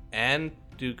him and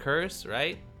do curse,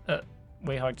 right?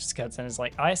 Weehawk just cuts in and is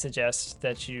like, I suggest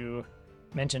that you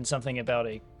mention something about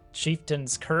a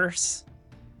chieftain's curse.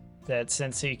 That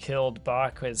since he killed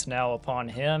Bach is now upon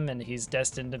him, and he's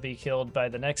destined to be killed by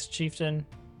the next chieftain,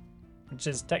 which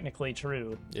is technically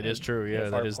true. it is true. Yeah,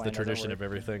 if that our is the plan doesn't tradition work. of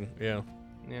everything. Yeah,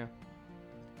 Yeah.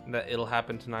 That it'll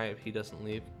happen tonight if he doesn't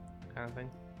leave, kind of thing.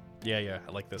 yeah.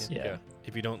 I like this. Yeah. Yeah.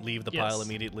 If you don't leave the Yes. pile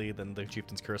immediately, then the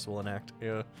chieftain's curse will enact.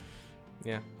 Yeah.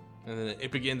 Yeah. And then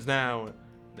it begins now.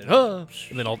 Then,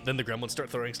 and then the gremlins start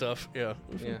throwing stuff. Yeah.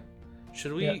 Yeah.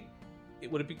 Should we? Yeah.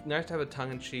 Would it be nice to have a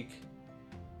tongue-in-cheek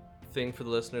thing for the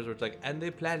listeners, where it's like, and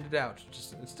they planned it out,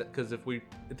 just instead, because if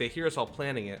they hear us all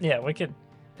planning it, Yeah, we could.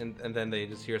 and then they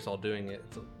just hear us all doing it,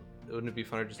 wouldn't it be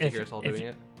funner just to hear us all doing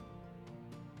it?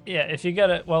 Yeah, if you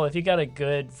got a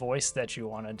good voice that you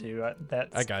want to do,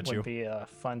 I got you. would be a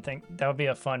fun thing. That would be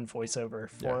a fun voiceover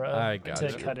for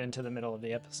to cut into the middle of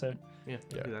the episode. Yeah,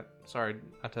 do that. Sorry,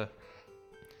 not to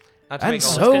And make all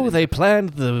so this they planned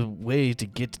the way to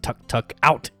get TukTuk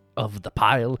out of the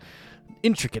pile.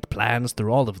 Intricate plans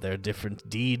through all of their different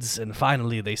deeds, and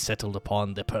finally they settled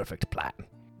upon the perfect plan.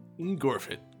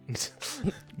 Gorfit.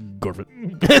 Gorfit.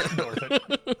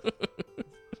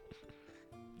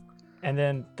 And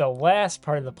then the last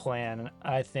part of the plan,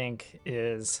 I think,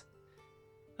 is,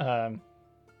 while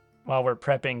we're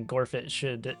prepping, Gorfit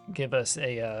should give us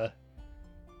a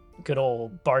good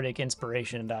old bardic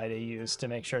inspiration die to use to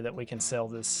make sure that we can sell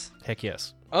this. Heck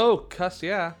yes. Oh, cuss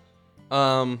yeah.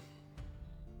 Bum,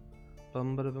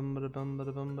 bum,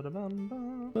 bum.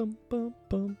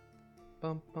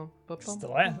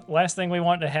 The last thing we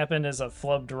want to happen is a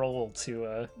flubbed roll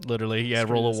to Literally, yeah,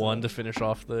 Screw roll a this 1 up. to finish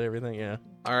off the everything, yeah.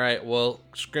 All right, well,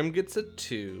 Scrim gets a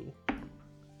 2.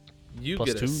 You Plus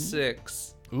get 2. a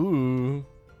 6. Ooh.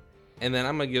 And then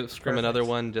I'm going to give Scrim Perfect. another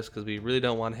one just because we really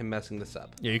don't want him messing this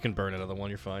up. Yeah, you can burn another one,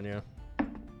 you're fine, yeah.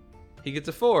 He gets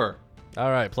a 4.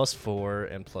 Alright, plus 4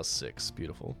 and plus 6.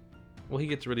 Beautiful. Well, he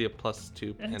gets really a plus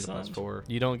 2 and a plus Excellent. 4.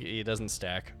 It doesn't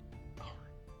stack.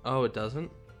 Oh, it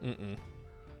doesn't? Mm-mm.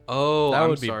 Oh, That I'm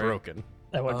would be sorry. broken.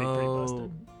 that would be pretty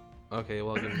busted. Okay,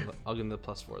 well, I'll give him the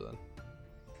plus 4 then.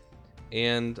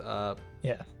 And,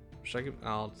 Yeah. should I give...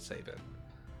 I'll save it.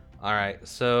 All right,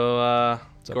 so,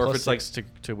 So plus Gorfit's like... 6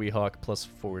 to Weehawk, plus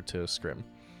 4 to Scrim.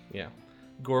 Yeah.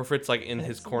 Gorfit's like in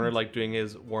his corner, like doing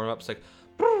his warm-ups, like...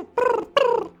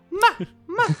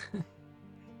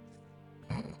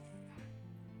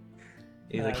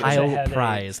 He's like, I wish I had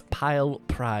a- Pile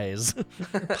prize.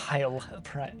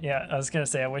 Yeah, I was gonna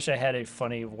say I wish I had a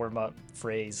funny warm up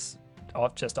phrase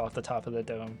off the top of the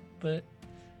dome, but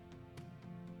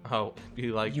oh,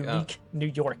 be like... unique New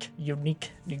York.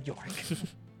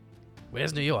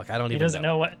 Where's New York? I don't He even doesn't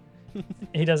know what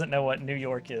he doesn't know what New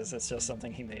York is. It's just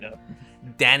something he made up.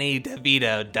 Danny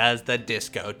DeVito does the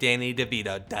disco. Danny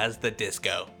DeVito does the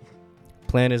disco.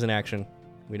 Plan is in action.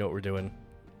 We know what we're doing.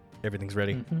 Everything's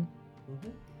ready.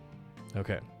 Mm-hmm.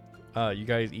 Okay. You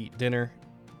guys eat dinner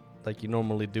like you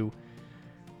normally do.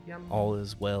 Yum. All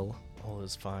is well. All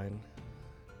is fine.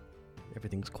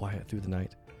 Everything's quiet through the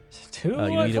night. 2 you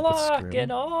meet up with o'clock Scrim.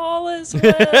 and all is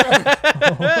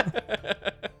well.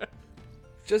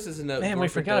 Just as a note, Man, we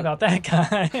Gorfit forgot does- about that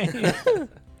guy.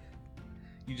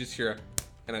 You just hear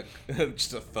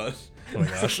just a thud. Oh my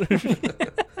gosh.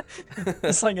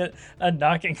 It's like a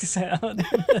knocking sound.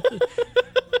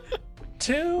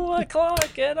 2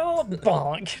 o'clock and all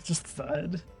bonk. Just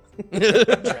thud.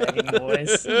 Dragging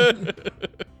voice.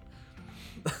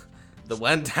 The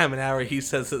one time an hour he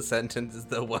says a sentence is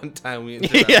the one time we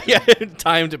interrupt. yeah,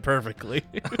 timed it perfectly.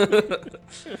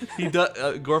 He does.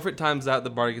 Gorfit times out the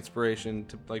bardic inspiration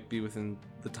to like be within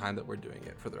the time that we're doing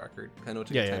it. For the record, I know.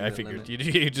 Yeah, I figured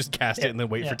you just cast it and then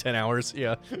wait for 10 hours.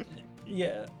 Yeah.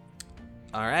 Yeah.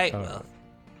 All right. Oh.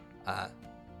 Well,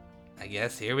 I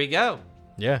guess here we go.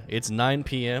 Yeah, it's 9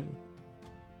 p.m.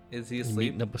 Is he You're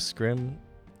asleep? meeting up with Scrim.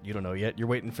 You don't know yet. You're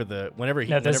waiting for whenever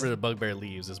the bugbear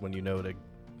leaves is when you know to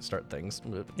start things.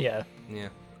 But Yeah. Yeah.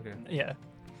 Okay. Yeah.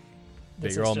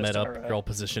 you're all met up. You're all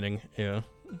positioning. Yeah.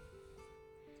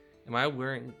 Am I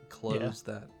wearing clothes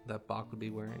that Bach would be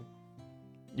wearing?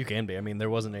 You can be. I mean, there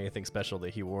wasn't anything special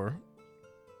that he wore.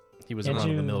 He was a Did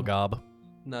run-of-the-mill you- gob.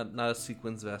 Not a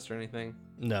sequins vest or anything.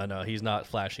 No, he's not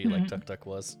flashy like TukTuk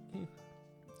was.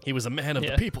 He was a man of the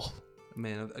Yeah. people.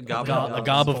 Man, a A gob.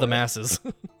 gob of the masses.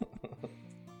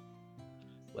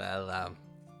 Well,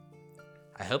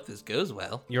 I hope this goes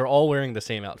well. You're all wearing the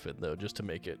same outfit, though, just to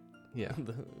make it Yeah.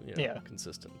 Yeah.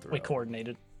 consistent We throughout.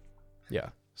 coordinated. Yeah.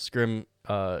 Scrim,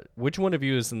 which one of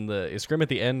you is is Scrim at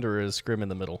the end or is Scrim in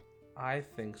the middle? I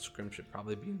think Scrim should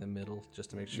probably be in the middle just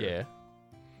to make sure. Yeah.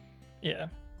 Yeah.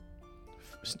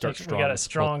 Start We strong. got a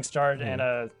strong start yeah. and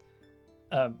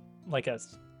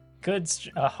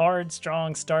a hard,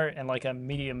 strong start and like a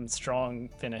medium, strong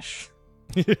finish.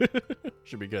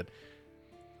 Should be good.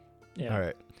 Yeah. All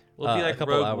right. We'll be A like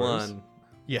couple Rogue hours. One.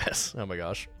 Yes. Oh my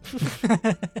gosh.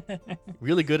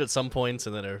 Really good at some points,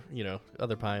 and then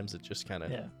other times it just kind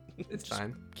of Yeah. It's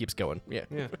fine. keeps going. Yeah.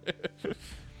 Yeah.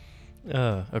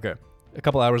 Okay. A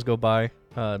couple hours go by.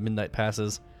 Midnight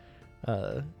passes.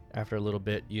 After a little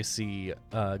bit, you see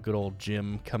good old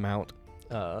Jim come out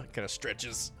kind of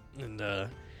stretches and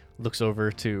looks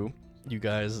over to you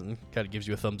guys and kind of gives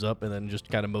you a thumbs up and then just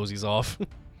kind of moseys off.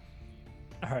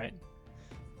 All right.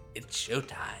 It's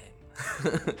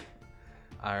showtime.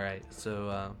 All right,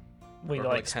 so We or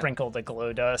like like kind- sprinkle the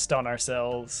glow dust on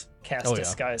ourselves, cast Oh, yeah.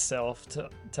 disguise self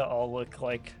to all look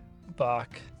like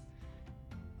Bach.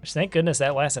 Which, thank goodness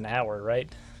that lasts an hour,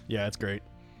 right? Yeah, it's great.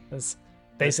 It's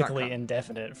not basically con-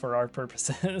 indefinite for our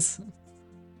purposes.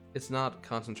 it's not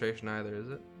concentration either,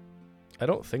 is it? I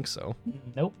don't think so.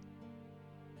 Nope.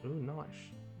 Ooh, nice.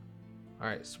 All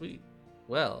right, sweet.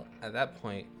 Well, at that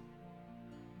point,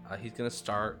 he's gonna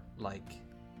start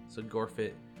so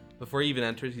Gorfit. Before he even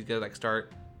enters, he's gonna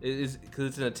start. It is because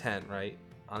it's in a tent, right,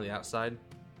 on the outside.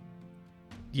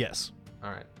 Yes.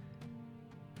 All right.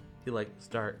 He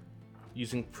start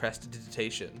using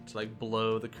prestidigitation to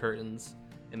blow the curtains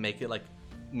and make it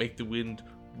make the wind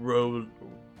roll,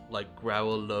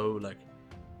 growl low,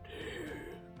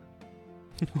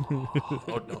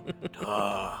 oh no,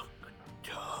 talk.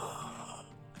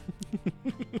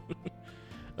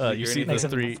 You see the Makes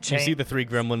him three. You chain- see the three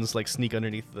gremlins sneak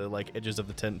underneath the edges of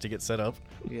the tent to get set up.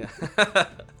 Yeah.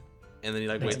 And then he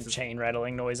Makes some waits. chain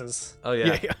rattling noises. Oh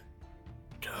yeah. Yeah.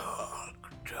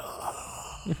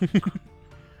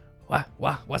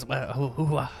 What's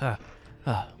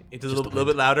It does a little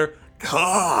bit louder.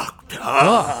 Talk.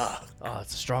 Oh,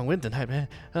 it's a strong wind tonight, man.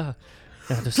 Yeah,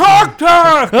 just- Talk.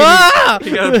 Ah!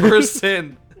 He got to burst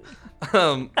in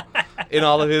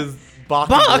all of his Bach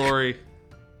glory.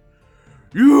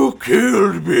 You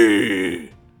killed me.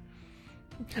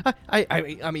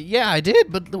 I mean, yeah, I did,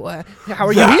 but how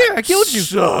are you here? I killed you.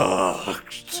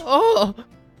 Sucked. Oh.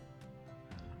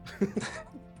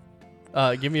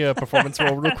 Give me a performance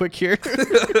roll real quick here.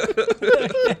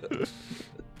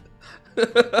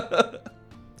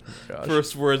 Gosh.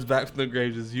 First words back from the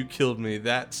graves is, "You killed me.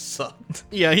 That sucked."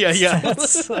 Yeah.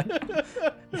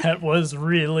 That was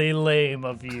really lame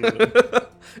of you.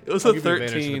 It was I'll a give you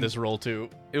advantage 13. for this roll too.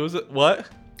 It was a what?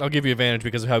 I'll give you advantage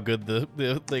because of how good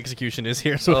the execution is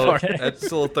here so Oh, far. okay. that's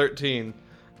still a 13.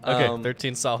 Okay,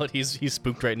 13 solid. He's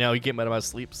spooked right now. He can't get out of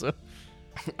sleep. So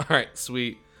All right,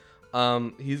 sweet.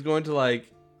 He's going to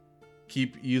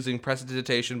keep using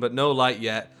prestidigitation, but no light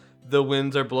yet. The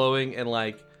winds are blowing, and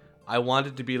I want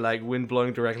it to be wind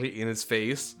blowing directly in his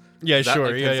face. yeah, That, sure,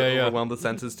 tends to yeah. Overwhelm the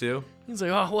senses too. He's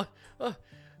like, oh, what?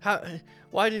 How?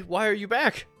 Why are you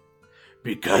back?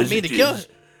 Because mean it to kill is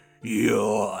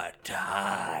your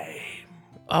time.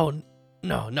 Oh,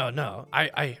 no.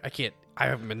 I can't. I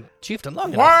haven't been chieftain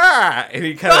long enough. Wah! And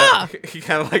he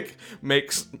kind of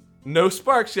makes no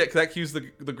sparks yet, because that cues the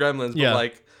gremlins. Yeah.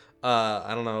 But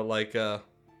I don't know,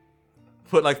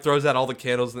 throws out all the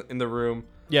candles in the room.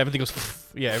 Yeah, everything goes.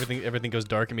 Yeah, everything goes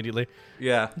dark immediately.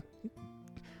 Yeah.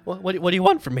 What do you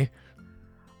want from me?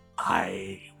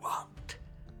 I want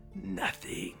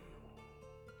nothing.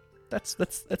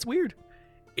 That's weird.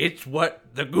 It's what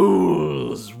the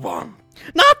ghouls want.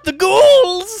 Not the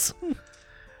ghouls.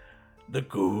 The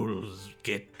ghouls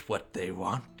get what they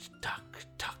want. Tuck,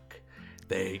 tuck.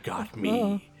 They got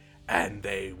me, and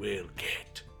they will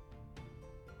get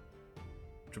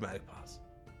Dramatic pause.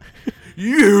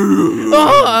 you.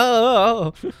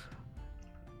 Oh.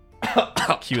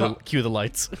 Cue the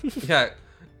lights. Yeah.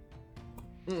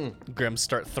 Graham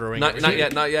start throwing. Not everything.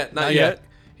 yet. Not yet.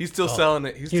 He's still selling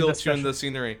it. He's He's still the chewing special. the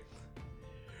scenery.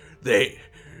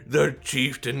 The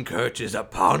chieftain curse is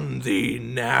upon thee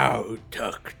now,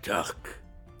 Tuck, tuck.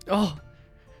 Oh,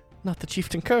 not the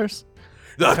chieftain curse.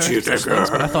 The Curse chieftain those things, curse.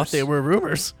 but I thought they were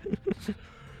rumors.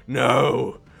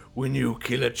 No, when you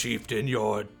kill a chieftain,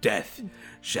 your death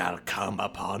shall come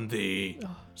upon thee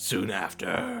soon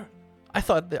after. I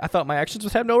thought my actions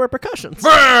would have no repercussions.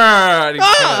 And he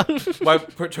Ah! turns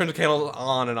the candle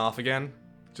on and off again.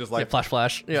 Just Yeah,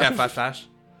 flash. yeah, flash.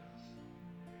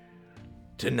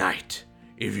 Tonight,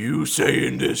 if you stay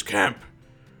in this camp,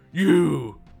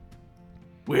 you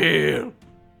will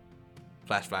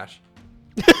Flash.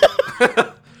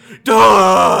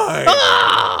 die.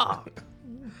 Ah!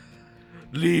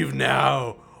 Leave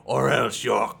now, or else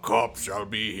your corpse shall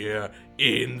be here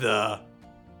in the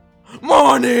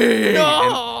morning.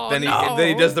 No, Then he no. then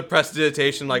he does the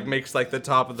prestidigitation, makes the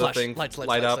top of the Flash, thing lights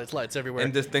light up. lights everywhere.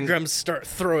 And this thing- Grems start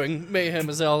throwing mayhem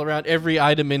as all around. Every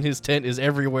item in his tent is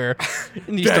everywhere,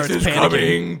 and he Death starts is panicking.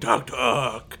 coming, Tuck,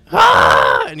 tuck.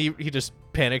 Ah! And he just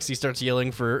panics. He starts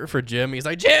yelling for Jim. He's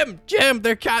like, Jim,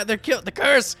 they're killed. The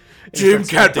curse. And he Jim starts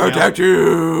can't sprinting out. protect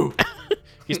you.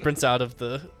 He sprints out of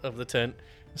the tent,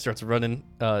 starts running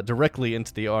directly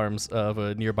into the arms of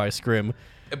a nearby scrim,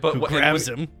 But who when- grabs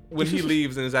when, him. when he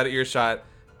leaves and is out of earshot.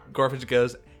 Gorfage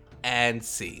goes, and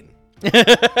scene.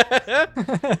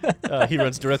 He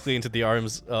runs directly into the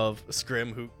arms of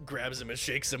Scrim, who grabs him and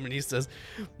shakes him, and he says,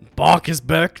 "Bark is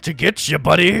back to get you,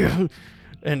 buddy."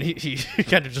 And he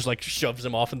kind of just like shoves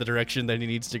him off in the direction that he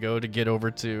needs to go to get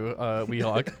over to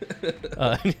Weehawk.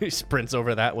 He sprints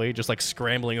over that way, just like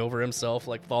scrambling over himself,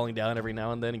 like falling down every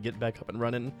now and then and get back up and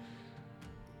running.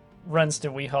 Runs to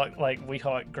Weehawk, like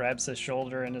Weehawk grabs his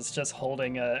shoulder and is just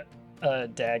holding a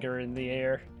dagger in the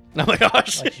air. Oh my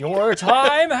gosh! Like, your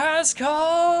time has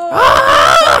come!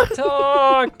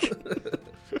 Talk!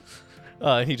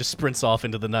 He just sprints off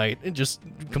into the night and just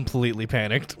completely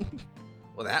panicked.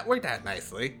 Well, that worked out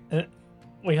nicely.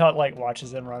 Weehawk like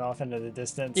watches him run off into the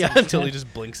distance. Yeah, until he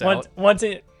just blinks out. Once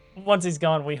he's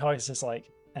gone, Weehawk's just like,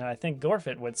 and I think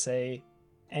Gorfit would say,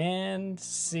 "And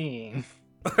scene."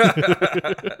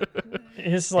 He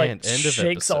just like And end of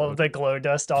shakes all episode. of the glow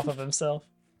dust off of himself.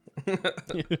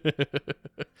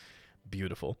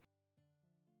 Beautiful.